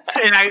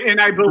 and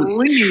I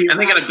believe.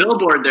 And they got a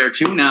billboard there,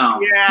 too,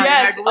 now. Yeah.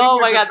 Yes. Oh,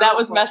 my God. That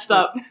was messed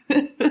up.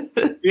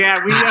 Yeah.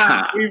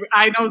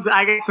 I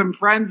got some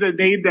friends that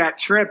made that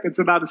trip. It's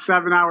about a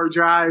 7-hour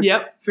drive.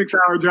 Yep.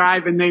 6-hour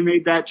drive. And they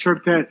made that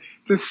trip to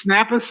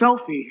snap a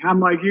selfie. I'm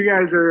like, you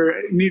guys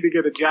need to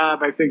get a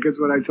job, I think is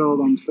what I told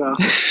them. So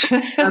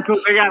that's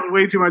what, they got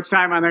way too much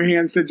time on their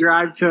hands to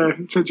drive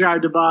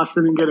to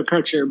Boston and get a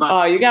picture.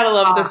 But you got to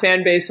love the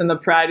fan base and the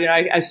pride.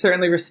 I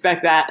certainly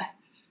respect that.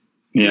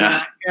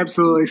 Yeah,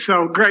 absolutely.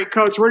 So great,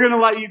 Coach. We're going to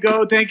let you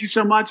go. Thank you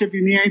so much. If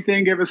you need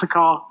anything, give us a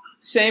call.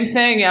 Same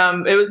thing.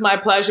 It was my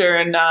pleasure.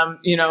 And,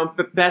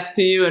 best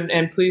to you.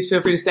 And please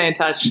feel free to stay in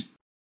touch.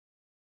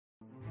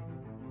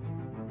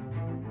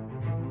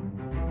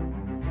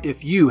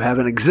 If you have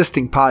an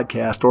existing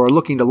podcast or are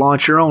looking to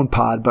launch your own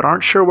pod but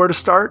aren't sure where to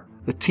start,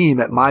 the team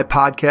at My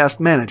Podcast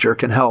Manager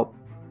can help.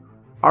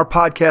 Our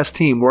podcast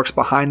team works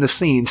behind the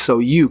scenes so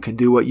you can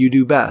do what you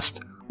do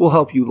best. We'll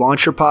help you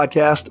launch your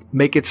podcast,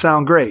 make it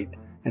sound great,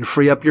 and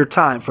free up your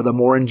time for the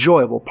more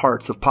enjoyable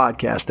parts of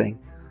podcasting.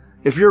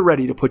 If you're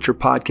ready to put your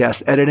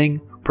podcast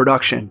editing,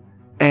 production,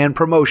 and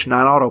promotion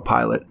on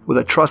autopilot with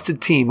a trusted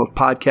team of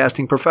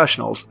podcasting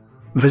professionals,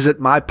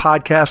 visit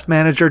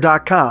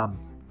mypodcastmanager.com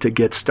to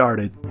get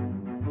started.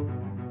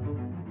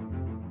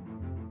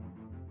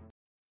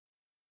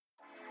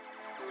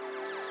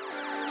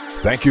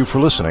 Thank you for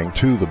listening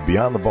to the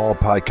Beyond the Ball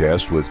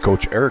podcast with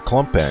Coach Eric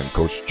Klump and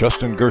Coach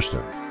Justin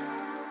Gersten.